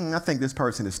like, I think this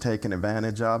person is taking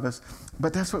advantage of us.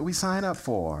 But that's what we sign up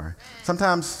for.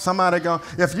 Sometimes somebody go,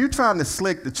 if you're trying to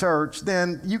slick the church,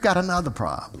 then you got another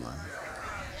problem.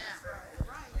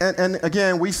 And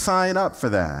again, we sign up for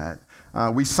that.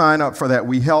 We sign up for that.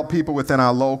 We help people within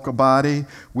our local body.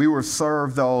 We will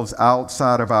serve those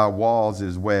outside of our walls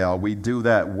as well. We do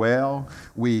that well.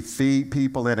 We feed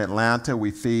people in Atlanta.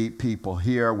 We feed people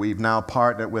here. We've now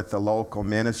partnered with the local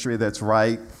ministry that's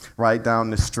right down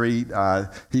the street.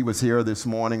 He was here this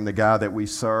morning, the guy that we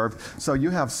served. So you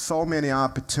have so many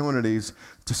opportunities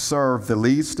to serve the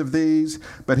least of these.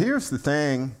 But here's the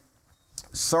thing.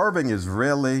 Serving is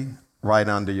really right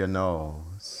under your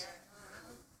nose.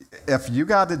 If you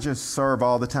got to just serve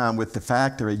all the time with the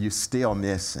factory, you're still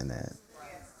missing it.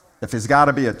 If it's got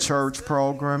to be a church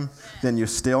program, then you're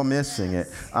still missing it.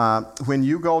 When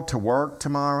you go to work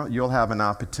tomorrow, you'll have an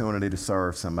opportunity to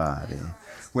serve somebody.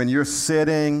 When you're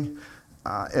sitting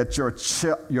at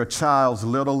your child's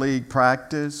Little League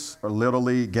practice or Little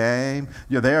League game,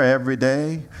 you're there every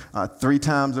day, 3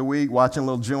 times a week, watching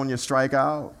little junior strike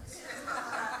out.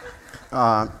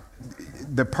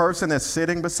 The person that's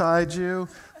sitting beside you,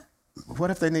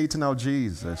 what if they need to know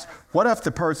Jesus? What if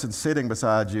the person sitting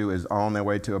beside you is on their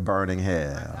way to a burning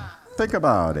hell? Think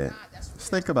about it. Just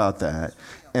think about that.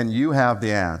 And you have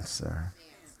the answer.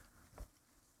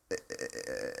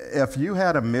 If you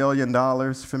had $1 million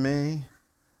for me,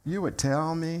 you would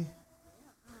tell me.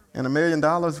 And $1 million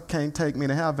can't take me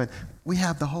to heaven. We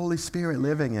have the Holy Spirit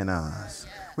living in us.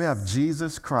 We have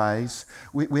Jesus Christ.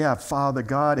 We have Father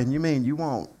God. And you mean you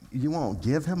won't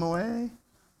give him away?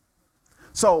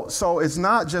 So it's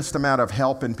not just a matter of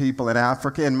helping people in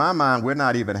Africa. In my mind, we're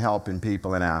not even helping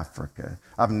people in Africa.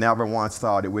 I've never once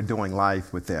thought that we're doing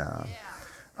life with them.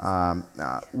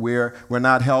 We're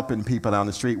not helping people down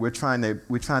the street. We're trying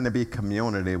to be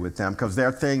community with them because there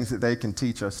are things that they can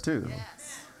teach us too.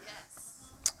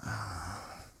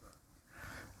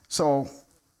 So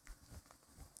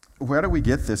where do we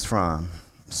get this from?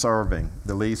 Serving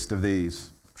the least of these.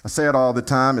 I say it all the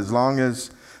time. As long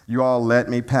as you all let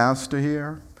me pastor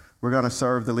here, we're going to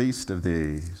serve the least of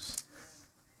these.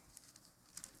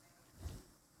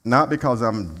 Not because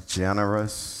I'm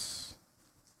generous,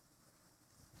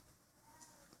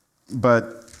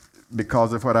 but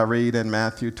because of what I read in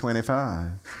Matthew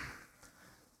 25.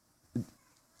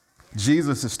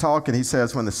 Jesus is talking. He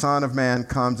says, when the Son of Man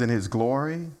comes in his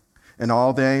glory and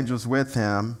all the angels with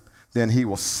him, then he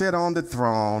will sit on the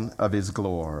throne of his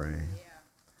glory.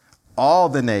 All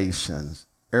the nations,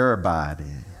 everybody,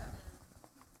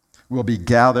 will be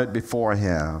gathered before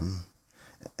him,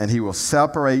 and he will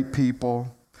separate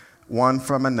people one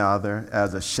from another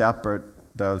as a shepherd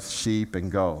does sheep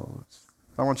and goats.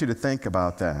 I want you to think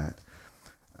about that.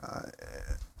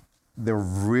 The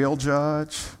real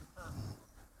judge,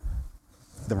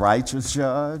 the righteous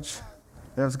judge,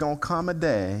 there's going to come a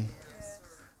day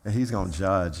that he's going to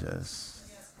judge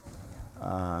us.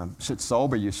 Should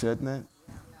sober you, shouldn't it?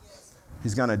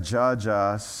 He's going to judge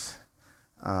us,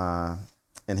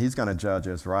 and he's going to judge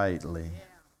us rightly.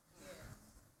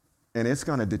 And it's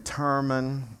going to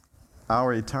determine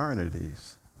our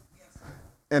eternities.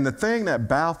 And the thing that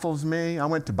baffles me, I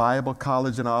went to Bible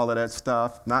college and all of that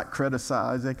stuff, not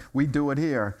criticizing. We do it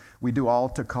here. We do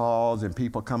altar calls and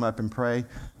people come up and pray.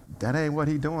 That ain't what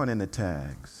he's doing in the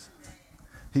text.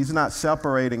 He's not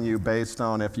separating you based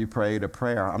on if you prayed a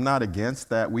prayer. I'm not against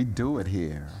that. We do it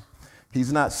here.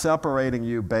 He's not separating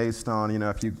you based on,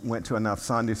 if you went to enough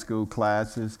Sunday school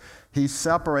classes. He's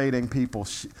separating people,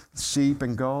 sheep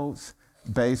and goats,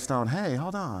 based on, hey,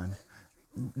 hold on.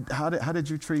 How did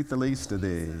you treat the least of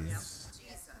these?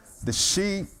 The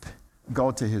sheep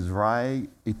go to his right,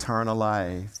 eternal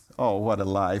life. Oh, what a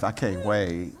life. I can't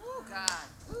wait.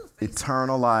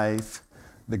 Eternal life.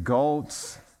 The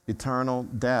goats, eternal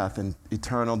death and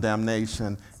eternal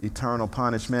damnation, eternal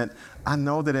punishment. I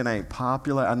know that it ain't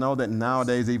popular. I know that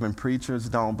nowadays even preachers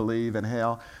don't believe in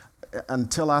hell.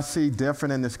 Until I see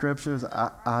different in the scriptures,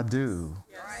 I do.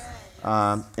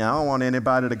 And I don't want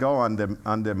anybody to go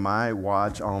under my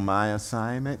watch on my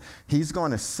assignment. He's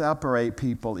going to separate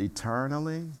people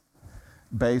eternally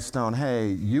based on,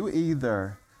 hey,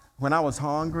 when I was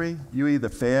hungry, you either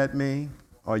fed me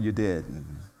or you didn't.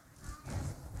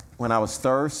 When I was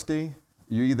thirsty,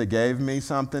 you either gave me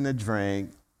something to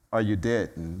drink or you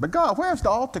didn't. But God, where's the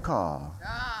altar call?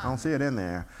 I don't see it in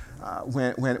there.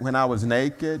 When I was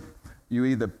naked, you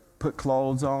either put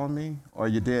clothes on me or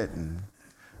you didn't.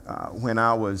 When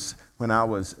I was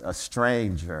a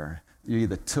stranger, you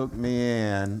either took me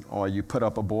in or you put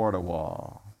up a border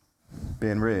wall.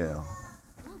 Being real.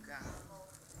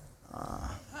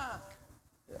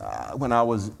 When I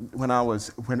was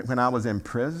in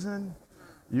prison,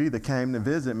 you either came to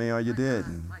visit me or you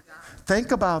didn't.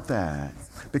 Think about that,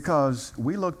 because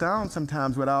we look down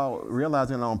sometimes without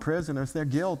realizing on prisoners, they're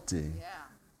guilty.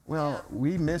 Well,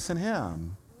 we missing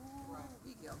him.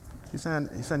 He's saying,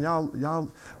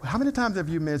 y'all, how many times have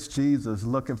you missed Jesus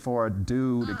looking for a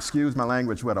dude, excuse my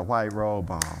language, with a white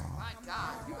robe on,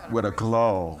 with a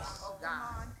glow,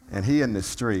 and he in the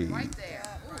street,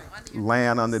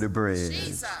 laying under the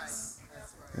bridge,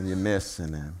 and you're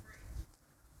missing him.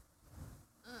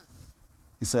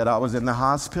 He said, I was in the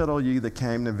hospital, you either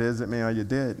came to visit me or you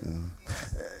didn't.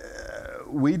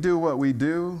 We do what we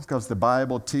do because the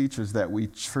Bible teaches that we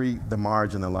treat the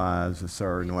marginalized a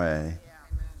certain way.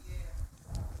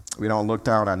 We don't look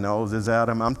down our noses at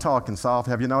them. I'm talking soft.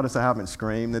 Have you noticed I haven't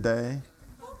screamed today?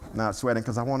 Not sweating,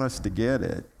 because I want us to get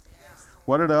it.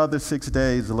 What do the other 6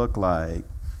 days look like?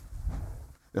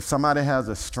 If somebody has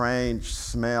a strange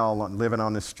smell living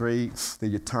on the street, do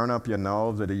you turn up your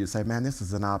nose, or do you say, man, this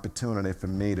is an opportunity for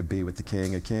me to be with the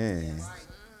King of Kings?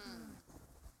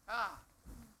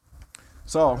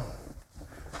 So,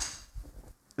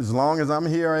 as long as I'm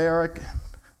here, Eric,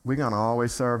 we're going to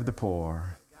always serve the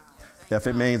poor. If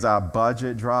it means our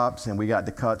budget drops and we got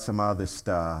to cut some other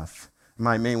stuff, it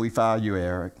might mean we fire you,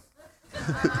 Eric.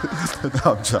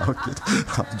 I'm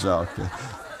joking.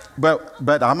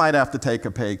 But I might have to take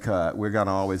a pay cut. We're going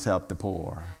to always help the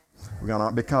poor.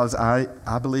 Because I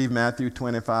believe Matthew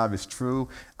 25 is true.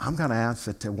 I'm going to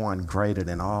answer to one greater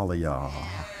than all of y'all.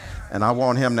 And I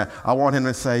want him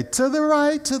to say, to the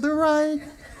right, to the right.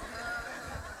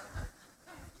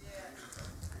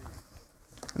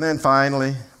 And then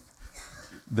finally,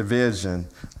 the vision.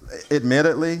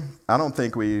 Admittedly, I don't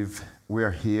think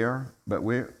we're here, but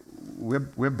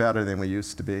we're better than we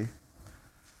used to be.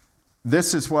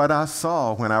 This is what I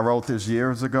saw when I wrote this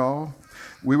years ago.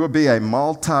 We will be a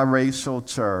multiracial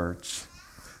church.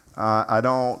 I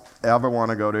don't ever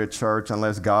want to go to a church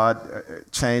unless God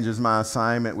changes my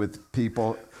assignment with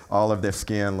people, all of their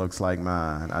skin looks like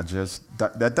mine.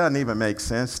 That doesn't even make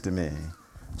sense to me.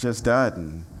 Just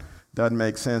doesn't. Doesn't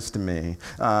make sense to me.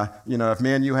 If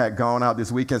me and you had gone out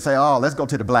this weekend, say, oh, let's go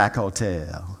to the Black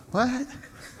Hotel. What?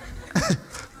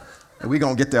 We're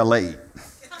going to get there late.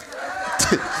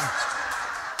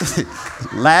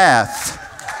 Laugh.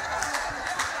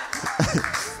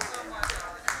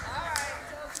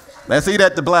 Let's eat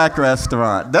at the black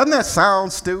restaurant. Doesn't that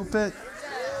sound stupid?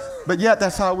 But yet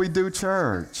that's how we do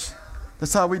church.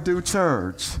 That's how we do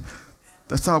church.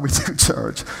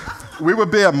 We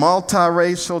would be a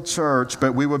multiracial church,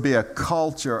 but we would be a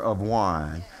culture of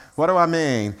one. What do I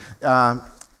mean?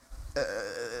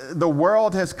 The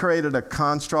world has created a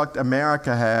construct,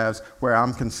 America has, where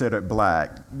I'm considered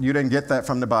black. You didn't get that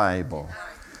from the Bible.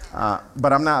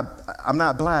 But I'm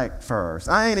not black first.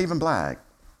 I ain't even black.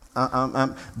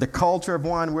 The culture of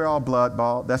one, we're all blood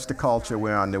bought. That's the culture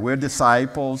we're under. We're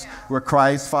disciples. We're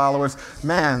Christ followers.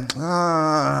 Man,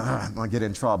 I'm going to get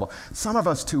in trouble. Some of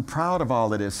us too proud of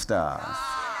all of this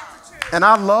stuff. And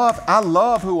I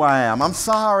love who I am. I'm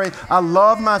sorry. I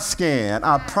love my skin.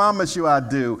 I promise you I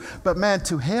do. But man,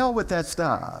 to hell with that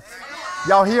stuff.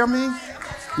 Y'all hear me?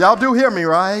 Y'all do hear me,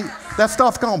 right? That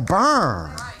stuff's going to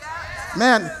burn.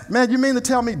 Man, you mean to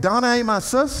tell me Donna ain't my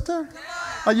sister?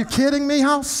 Are you kidding me?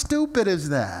 How stupid is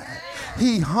that?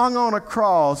 He hung on a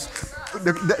cross.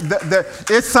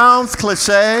 It sounds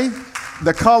cliche.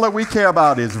 The color we care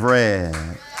about is red.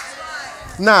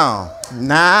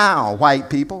 Now, white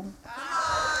people.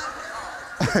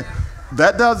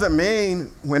 That doesn't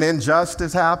mean when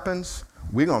injustice happens,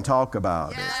 we're going to talk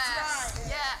about it.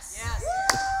 Yes.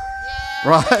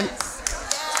 Right?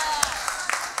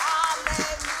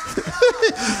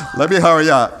 Let me hurry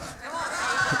up.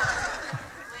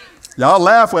 Y'all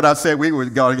laugh when I said we were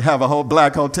going to have a whole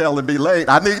black hotel and be late.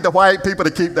 I need the white people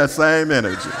to keep that same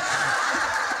energy.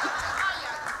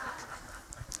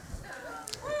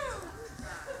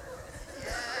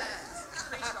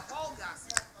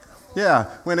 Yeah,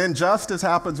 when injustice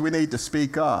happens, we need to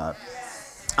speak up.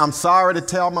 I'm sorry to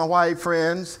tell my white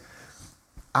friends,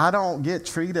 I don't get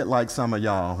treated like some of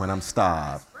y'all when I'm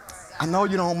stopped. I know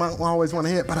you don't always want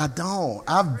to hear it, but I don't.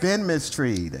 I've been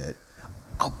mistreated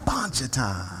a bunch of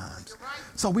times.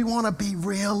 So we want to be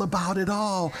real about it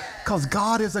all, because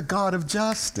God is a God of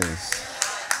justice.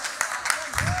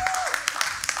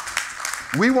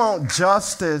 We want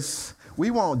justice.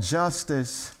 We want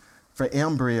justice for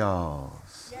embryos.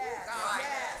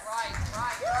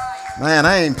 Man,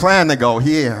 I ain't planning to go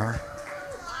here.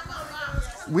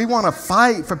 We want to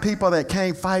fight for people that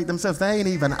can't fight themselves. They ain't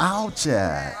even out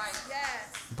yet.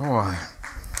 Boy.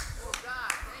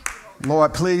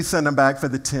 Lord, please send them back for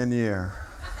the 10-year.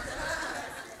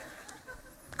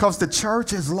 Because the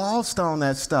church is lost on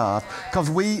that stuff. Because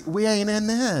we ain't in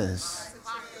this.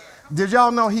 Did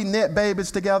y'all know he knit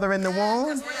babies together in the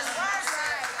womb?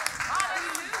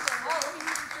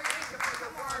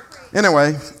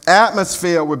 Anyway,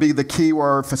 atmosphere would be the key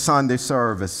word for Sunday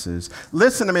services.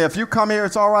 Listen to me. If you come here,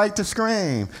 it's all right to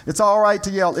scream. It's all right to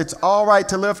yell. It's all right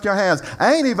to lift your hands.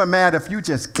 I ain't even mad if you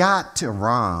just got to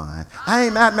run. I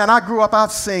ain't mad, man. I grew up,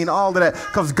 I've seen all of that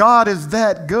because God is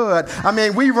that good. I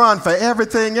mean, we run for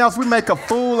everything else. We make a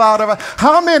fool out of it.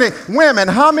 How many women,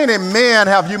 how many men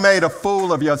have you made a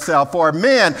fool of yourself for?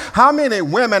 Men, how many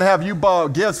women have you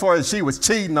bought gifts for and she was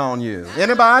cheating on you?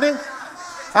 Anybody?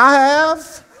 I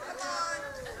have.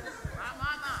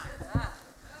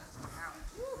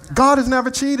 God has never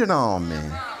cheated on me.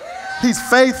 He's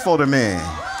faithful to me.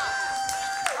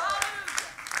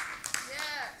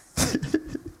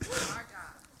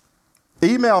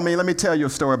 Email me. Let me tell you a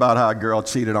story about how a girl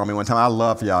cheated on me one time. I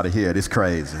love for y'all to hear it. It's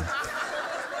crazy.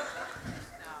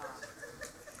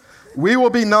 We will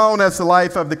be known as the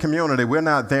life of the community. We're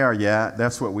not there yet.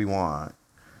 That's what we want.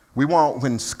 We want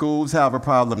when schools have a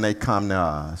problem, they come to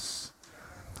us.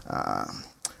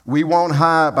 We won't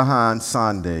hide behind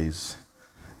Sundays.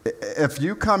 If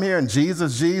you come here and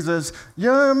Jesus,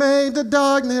 you made the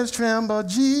darkness tremble,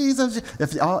 Jesus.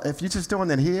 If you're just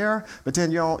doing it here, but then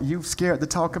you're scared to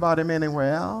talk about him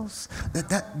anywhere else,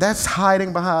 that's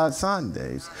hiding behind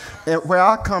Sundays. And where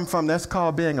I come from, that's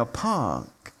called being a punk.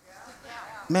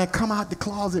 Man, come out the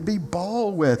closet, be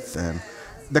bold with them.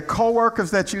 The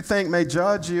coworkers that you think may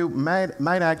judge you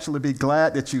might actually be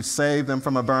glad that you saved them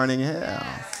from a burning hell.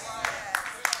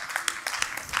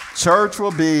 Church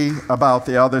will be about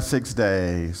the other 6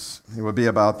 days. It will be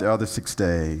about the other 6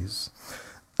 days.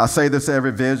 I say this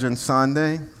every Vision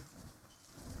Sunday.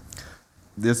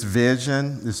 This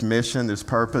vision, this mission, this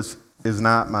purpose is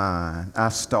not mine. I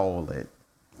stole it.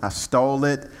 I stole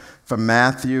it from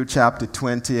Matthew chapter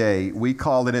 28. We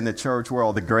call it in the church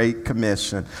world the Great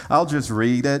Commission. I'll just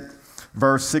read it.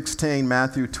 Verse 16,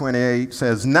 Matthew 28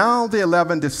 says, "Now the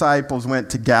 11 disciples went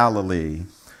to Galilee,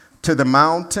 to the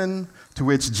mountain to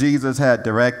which Jesus had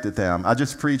directed them." I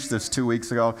just preached this 2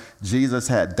 weeks ago. Jesus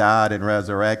had died and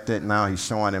resurrected. Now he's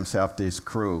showing himself to his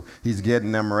crew. He's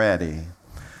getting them ready.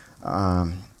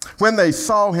 When they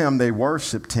saw him, they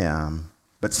worshiped him,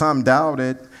 but some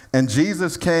doubted. And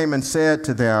Jesus came and said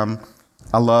to them,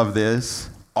 I love this,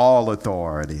 all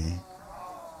authority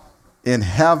in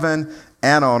heaven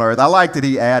and on earth. I like that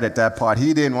he added that part.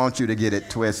 He didn't want you to get it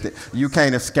twisted. You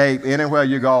can't escape. Anywhere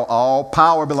you go, all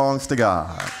power belongs to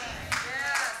God.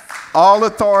 All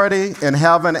authority in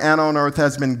heaven and on earth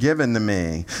has been given to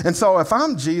me. And so if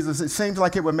I'm Jesus, it seems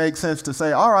like it would make sense to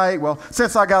say, all right, well,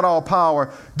 since I got all power,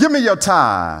 give me your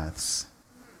tithes.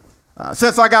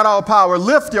 Since I got all power,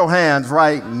 lift your hands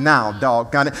right now,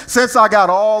 doggone it. Since I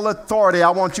got all authority, I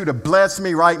want you to bless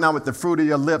me right now with the fruit of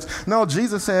your lips. No,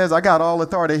 Jesus says, I got all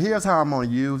authority. Here's how I'm going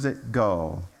to use it.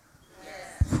 Go.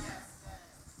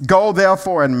 Go,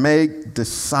 therefore, and make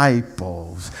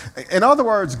disciples. In other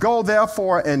words, go,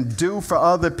 therefore, and do for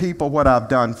other people what I've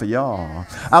done for y'all.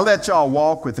 I let y'all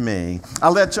walk with me. I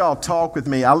let y'all talk with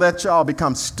me. I let y'all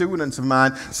become students of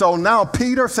mine. So now,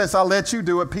 Peter, since I let you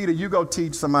do it, Peter, you go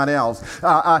teach somebody else.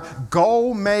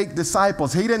 Go make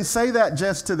disciples. He didn't say that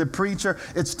just to the preacher.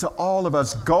 It's to all of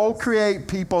us. Go create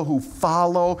people who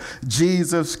follow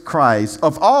Jesus Christ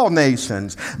of all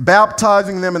nations,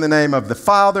 baptizing them in the name of the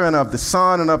Father and of the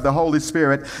Son and of the Holy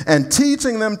Spirit, and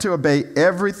teaching them to obey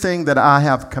everything that I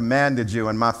have commanded you.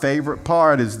 And my favorite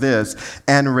part is this,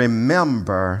 and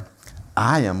remember,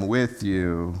 I am with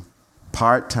you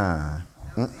part-time.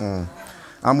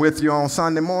 I'm with you on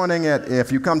Sunday morning.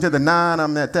 If you come to the 9,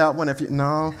 I'm at that one.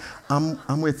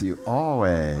 I'm with you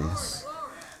always.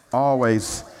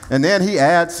 Always. And then he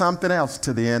adds something else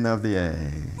to the end of the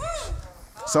age.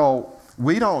 So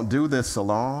we don't do this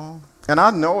alone. And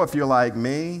I know if you're like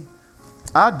me,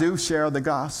 I do share the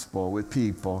gospel with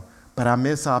people, but I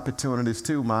miss opportunities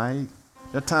too, Mike.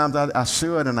 There are times I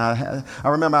should, and I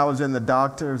remember I was in the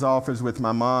doctor's office with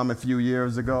my mom a few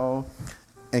years ago,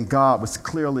 and God was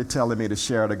clearly telling me to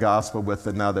share the gospel with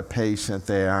another patient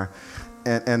there.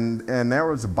 And there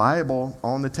was a Bible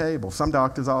on the table. Some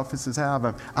doctor's offices have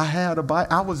them. I had a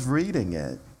Bible. I was reading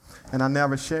it, and I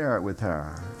never shared it with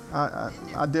her.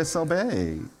 I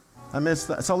disobeyed. I miss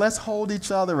that. So let's hold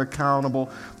each other accountable.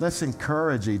 Let's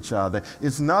encourage each other.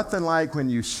 It's nothing like when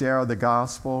you share the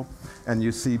gospel and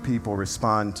you see people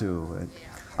respond to it.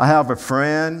 I have a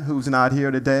friend who's not here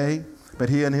today, but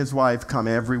he and his wife come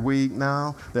every week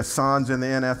now. Their son's in the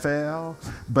NFL,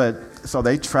 so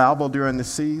they travel during the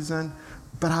season.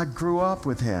 But I grew up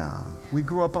with him. We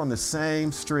grew up on the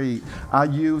same street. I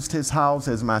used his house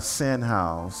as my sin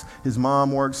house. His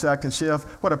mom worked second shift.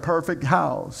 What a perfect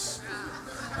house.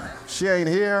 She ain't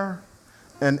here,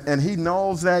 and he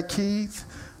knows that, Keith.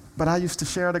 But I used to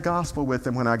share the gospel with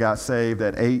him when I got saved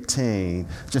at 18.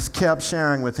 Just kept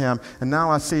sharing with him. And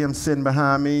now I see him sitting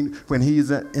behind me when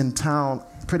he's in town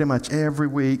pretty much every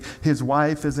week. His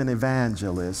wife is an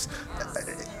evangelist.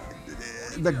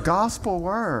 The gospel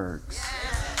works.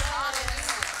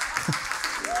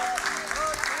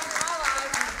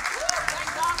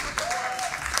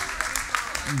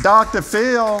 Dr.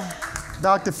 Phil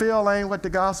ain't what the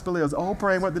gospel is.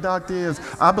 Oprah ain't what the doctor is.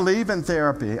 I believe in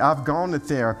therapy. I've gone to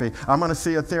therapy. I'm going to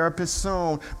see a therapist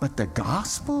soon. But the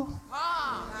gospel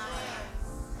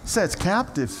sets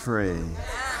captives free.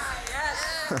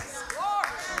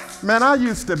 Man, I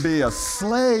used to be a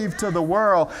slave to the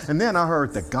world, and then I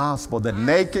heard the gospel, the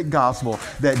naked gospel,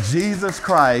 that Jesus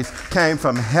Christ came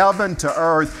from heaven to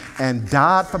earth and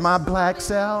died for my black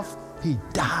self. He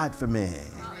died for me.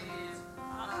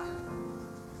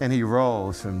 And he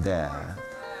rose from death.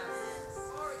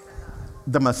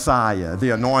 The Messiah,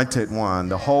 the Anointed One,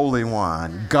 the Holy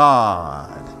One,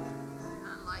 God.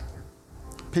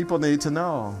 People need to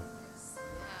know.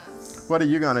 What are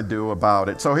you going to do about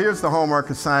it? So here's the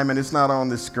homework assignment. It's not on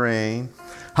the screen.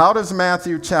 How does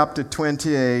Matthew chapter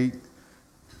 28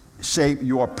 shape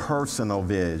your personal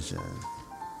vision?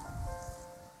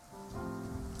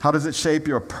 How does it shape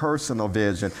your personal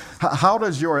vision? How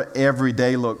does your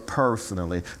everyday look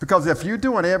personally? Because if you're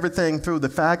doing everything through the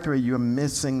factory, you're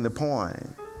missing the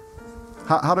point.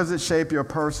 How does it shape your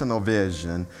personal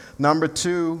vision? Number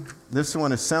 2, this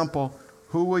one is simple.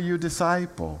 Who will you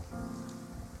disciple?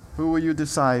 Who will you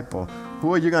disciple?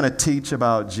 Who are you going to teach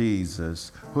about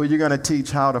Jesus? Who are you going to teach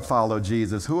how to follow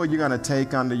Jesus? Who are you going to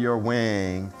take under your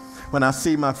wing? When I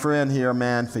see my friend here,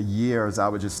 man, for years, I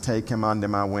would just take him under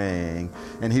my wing,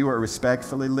 and he would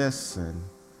respectfully listen.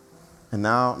 And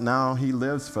now he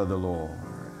lives for the Lord.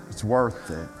 It's worth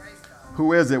it.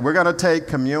 Who is it? We're going to take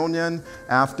communion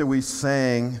after we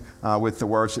sing with the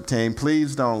worship team.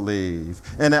 Please don't leave.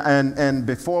 And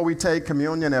before we take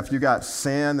communion, if you got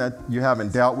sin that you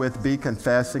haven't dealt with, be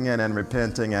confessing it and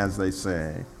repenting as they sing.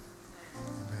 Amen.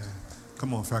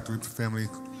 Come on, Factory family,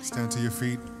 stand to your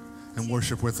feet and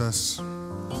worship with us.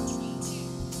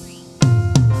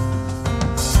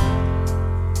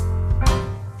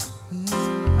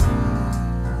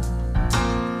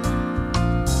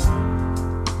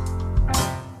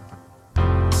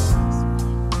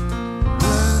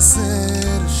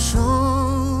 Blessed assurance,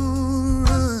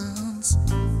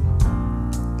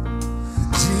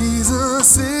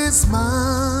 Jesus is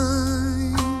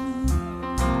mine.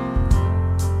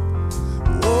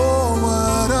 Oh,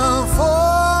 what a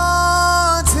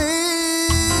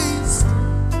foretaste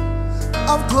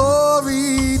of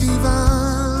glory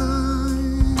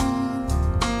divine,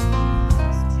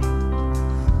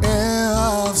 heir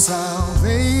of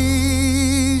salvation,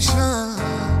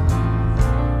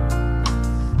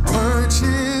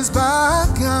 purchased by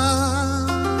God,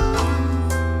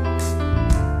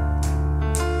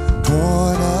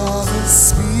 born of His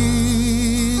Spirit,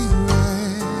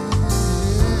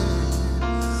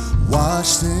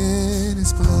 washed in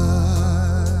His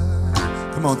blood.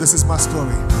 Come on, this is my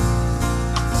story.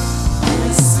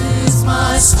 This is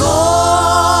my story.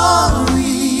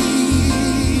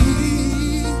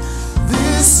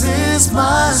 This is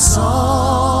my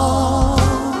song,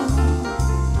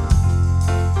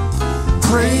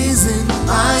 praising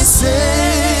my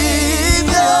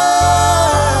Savior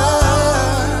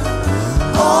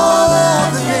all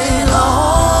of the day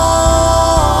long.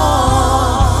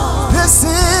 This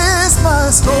is my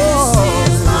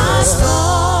story.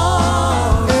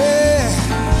 Yeah,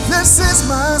 this is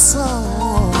my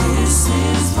song. This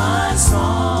is my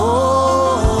song.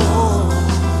 Oh,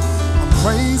 I'm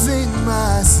praising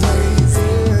my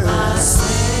Savior. My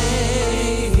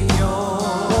Savior.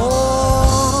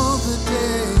 All the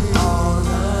day long.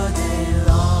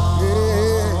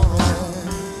 Yeah.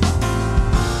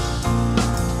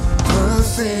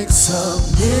 Perfect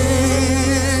submission.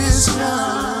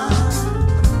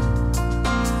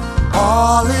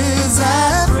 All is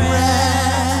at rest.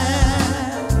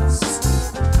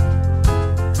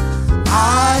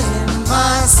 I am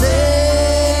my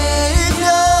Savior,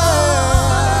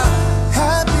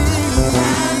 happy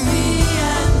and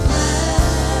blessed.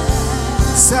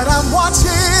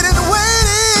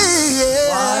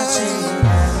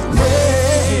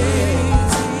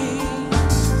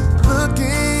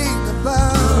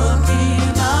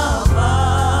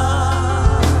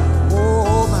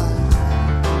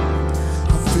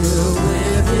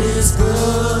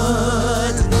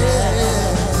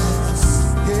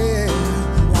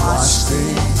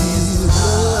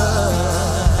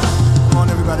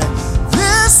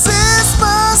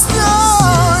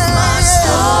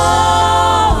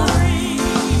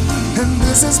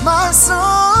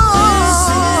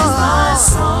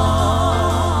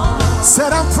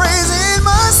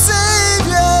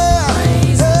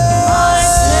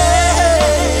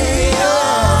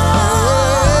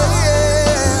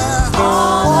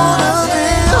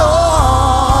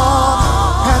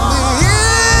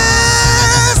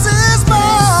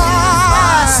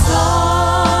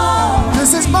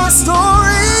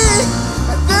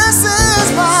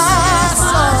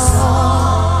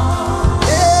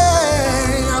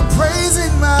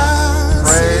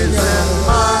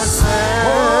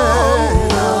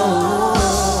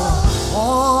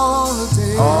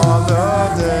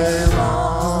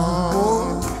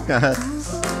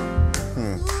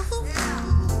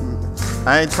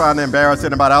 I ain't trying to embarrass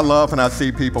anybody. I love when I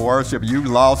see people worship. You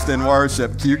lost in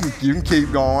worship. You can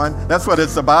keep going. That's what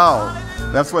it's about.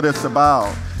 That's what it's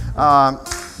about.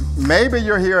 Maybe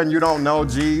you're here and you don't know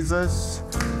Jesus.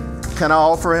 Can I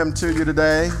offer him to you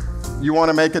today? You want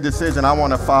to make a decision. I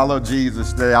want to follow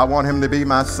Jesus today. I want him to be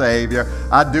my Savior.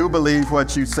 I do believe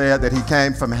what you said, that he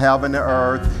came from heaven to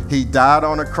earth. He died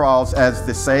on a cross as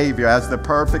the Savior, as the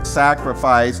perfect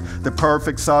sacrifice, the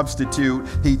perfect substitute.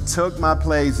 He took my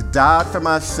place, died for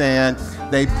my sin.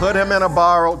 They put him in a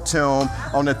borrowed tomb.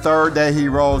 On the third day, he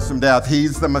rose from death.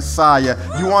 He's the Messiah.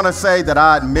 You want to say that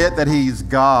I admit that he's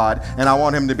God and I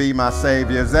want him to be my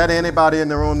Savior. Is that anybody in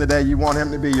the room today? You want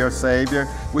him to be your Savior?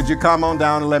 Would you come on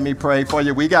down and let me pray for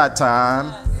you? We got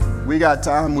time. We got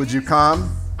time. Would you come?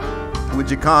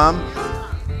 Would you come?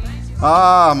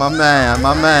 Ah, my man,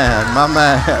 my man, my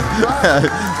man,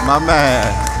 my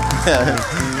man,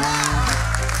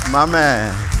 my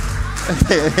man.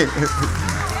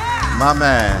 My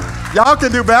man. Y'all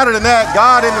can do better than that.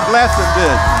 God in the blessing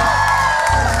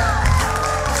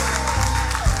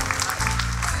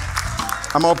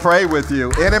business. I'm going to pray with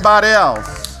you. Anybody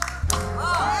else?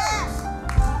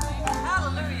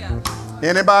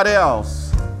 Anybody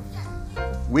else?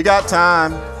 We got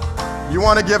time. You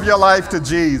want to give your life to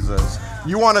Jesus.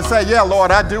 You want to say, yeah, Lord,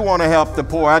 I do want to help the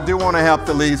poor. I do want to help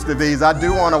the least of these. I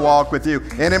do want to walk with you.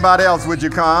 Anybody else? Would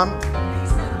you come?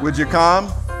 Would you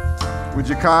come? Would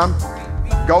you come?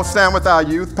 Go stand with our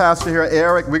youth pastor here,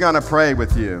 Eric. We're going to pray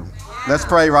with you. Let's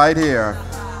pray right here.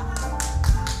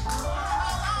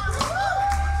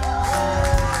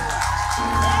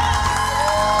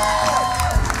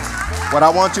 What I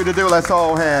want you to do, let's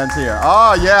hold hands here.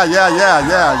 Oh, yeah.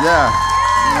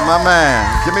 My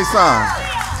man. Give me some.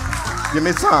 Give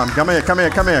me some. Come here.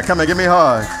 Give me a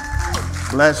hug.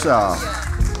 Bless y'all.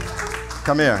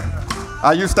 Come here.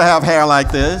 I used to have hair like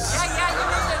this.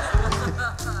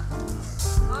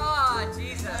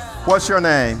 What's your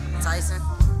name?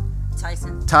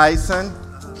 Tyson?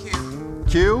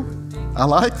 Q? I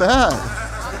like that.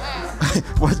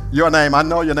 What's your name? I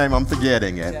know your name. I'm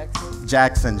forgetting it.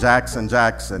 Jackson.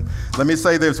 Let me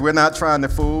say this. We're not trying to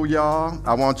fool y'all.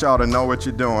 I want y'all to know what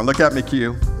you're doing. Look at me,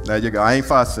 Q. There you go. I ain't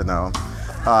fussing now.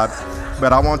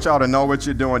 But I want y'all to know what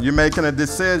you're doing. You're making a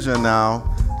decision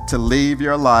now to leave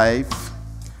your life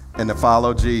and to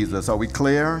follow Jesus. Are we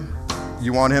clear?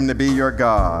 You want him to be your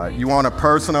God. You want a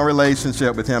personal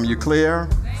relationship with him. You clear?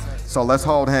 So let's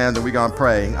hold hands and we're going to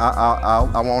pray.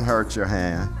 I won't hurt your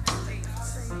hand.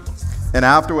 And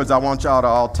afterwards, I want y'all to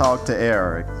all talk to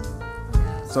Eric.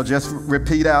 So just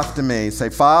repeat after me. Say,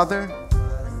 Father,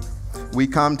 we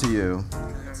come to you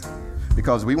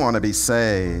because we want to be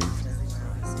saved.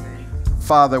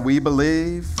 Father, we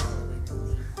believe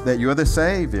that you're the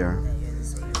Savior,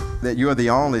 that you're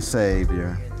the only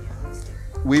Savior.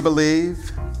 We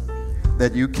believe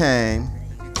that you came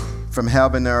from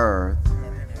heaven to earth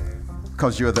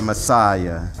because you're the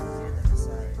Messiah.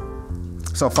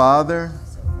 So, Father,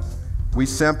 we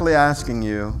simply asking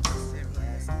you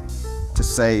to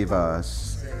save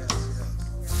us.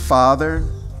 Father,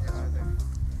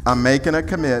 I'm making a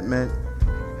commitment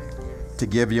to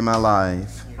give you my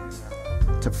life,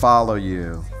 to follow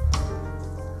you,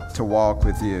 to walk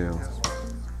with you.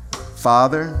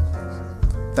 Father,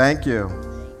 thank you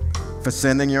for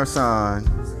sending your son,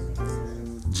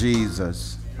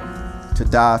 Jesus, to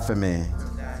die for me.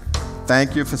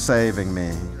 Thank you for saving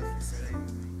me.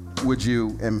 Would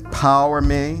you empower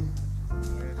me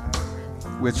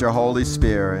with your Holy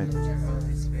Spirit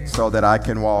so that I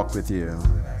can walk with you?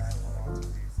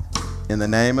 In the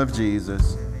name of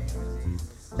Jesus,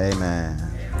 amen.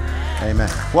 Amen.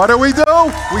 What do? We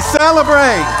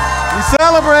celebrate. We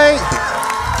celebrate.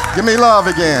 Give me love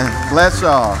again. Bless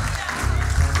y'all.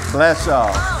 Bless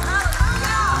y'all.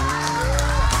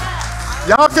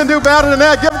 Y'all can do better than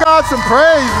that. Give God some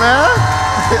praise, man.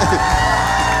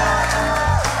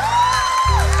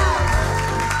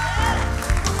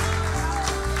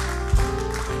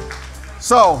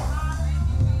 So,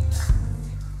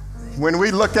 when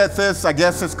we look at this, I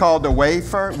guess it's called the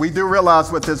wafer. We do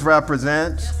realize what this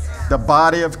represents. The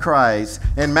body of Christ.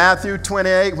 In Matthew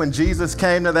 28, when Jesus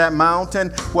came to that mountain,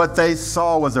 what they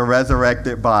saw was a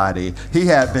resurrected body. He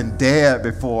had been dead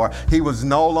before. He was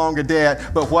no longer dead.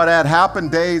 But what had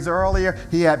happened days earlier,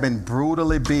 he had been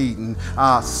brutally beaten,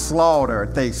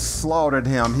 slaughtered. They slaughtered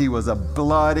him. He was a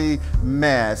bloody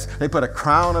mess. They put a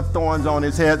crown of thorns on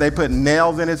his head. They put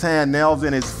nails in his hand, nails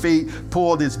in his feet,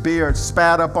 pulled his beard,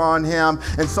 spat upon him.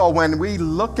 And so when we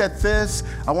look at this,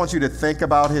 I want you to think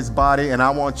about his body, and I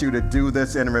want you to do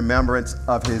this in remembrance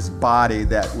of his body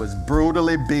that was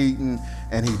brutally beaten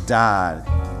and he died.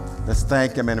 Let's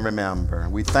thank him and remember.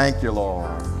 We thank you, Lord.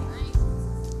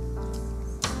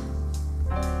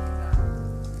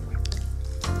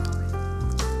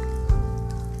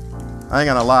 I ain't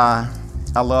gonna lie,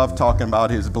 I love talking about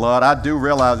his blood. I do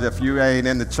realize if you ain't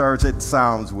in the church, it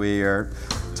sounds weird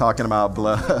talking about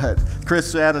blood.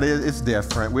 Christianity is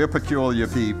different. We're peculiar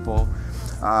people.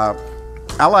 I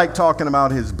like talking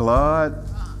about his blood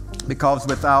because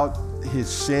without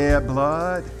his shed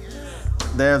blood,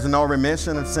 there's no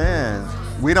remission of sins.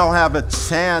 We don't have a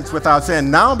chance without sin.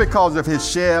 Now because of his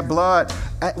shed blood,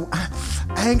 I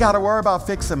ain't got to worry about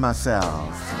fixing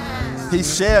myself. He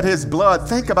shed his blood.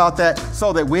 Think about that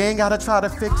so that we ain't got to try to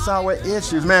fix our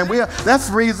issues. Man, that's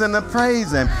reason to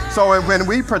praise him. So when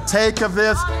we partake of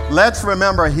this, let's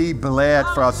remember he bled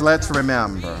for us. Let's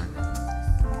remember.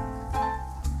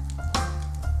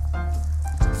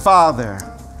 Father,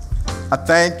 I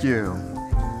thank you.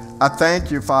 I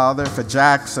thank you, Father, for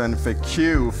Jackson, for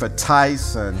Q, for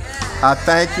Tyson. I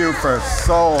thank you for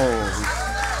souls.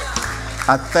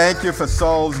 I thank you for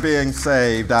souls being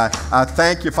saved. I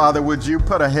thank you, Father. Would you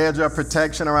put a hedge of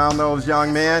protection around those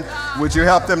young men? Would you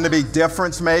help them to be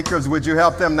difference makers? Would you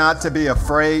help them not to be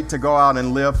afraid to go out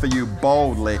and live for you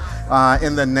boldly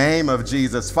in the name of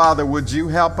Jesus? Father, would you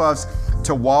help us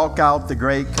to walk out the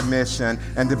Great Commission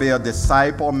and to be a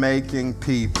disciple-making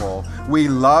people? We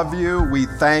love you. We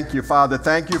thank you, Father.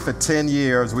 Thank you for 10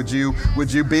 years. Would you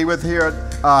be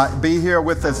here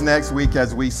with us next week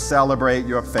as we celebrate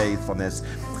your faithfulness?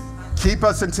 Keep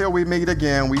us until we meet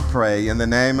again, we pray, in the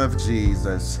name of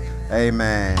Jesus.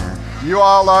 Amen. You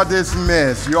all are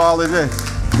dismissed. You all are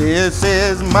dismissed. This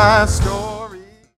is my story.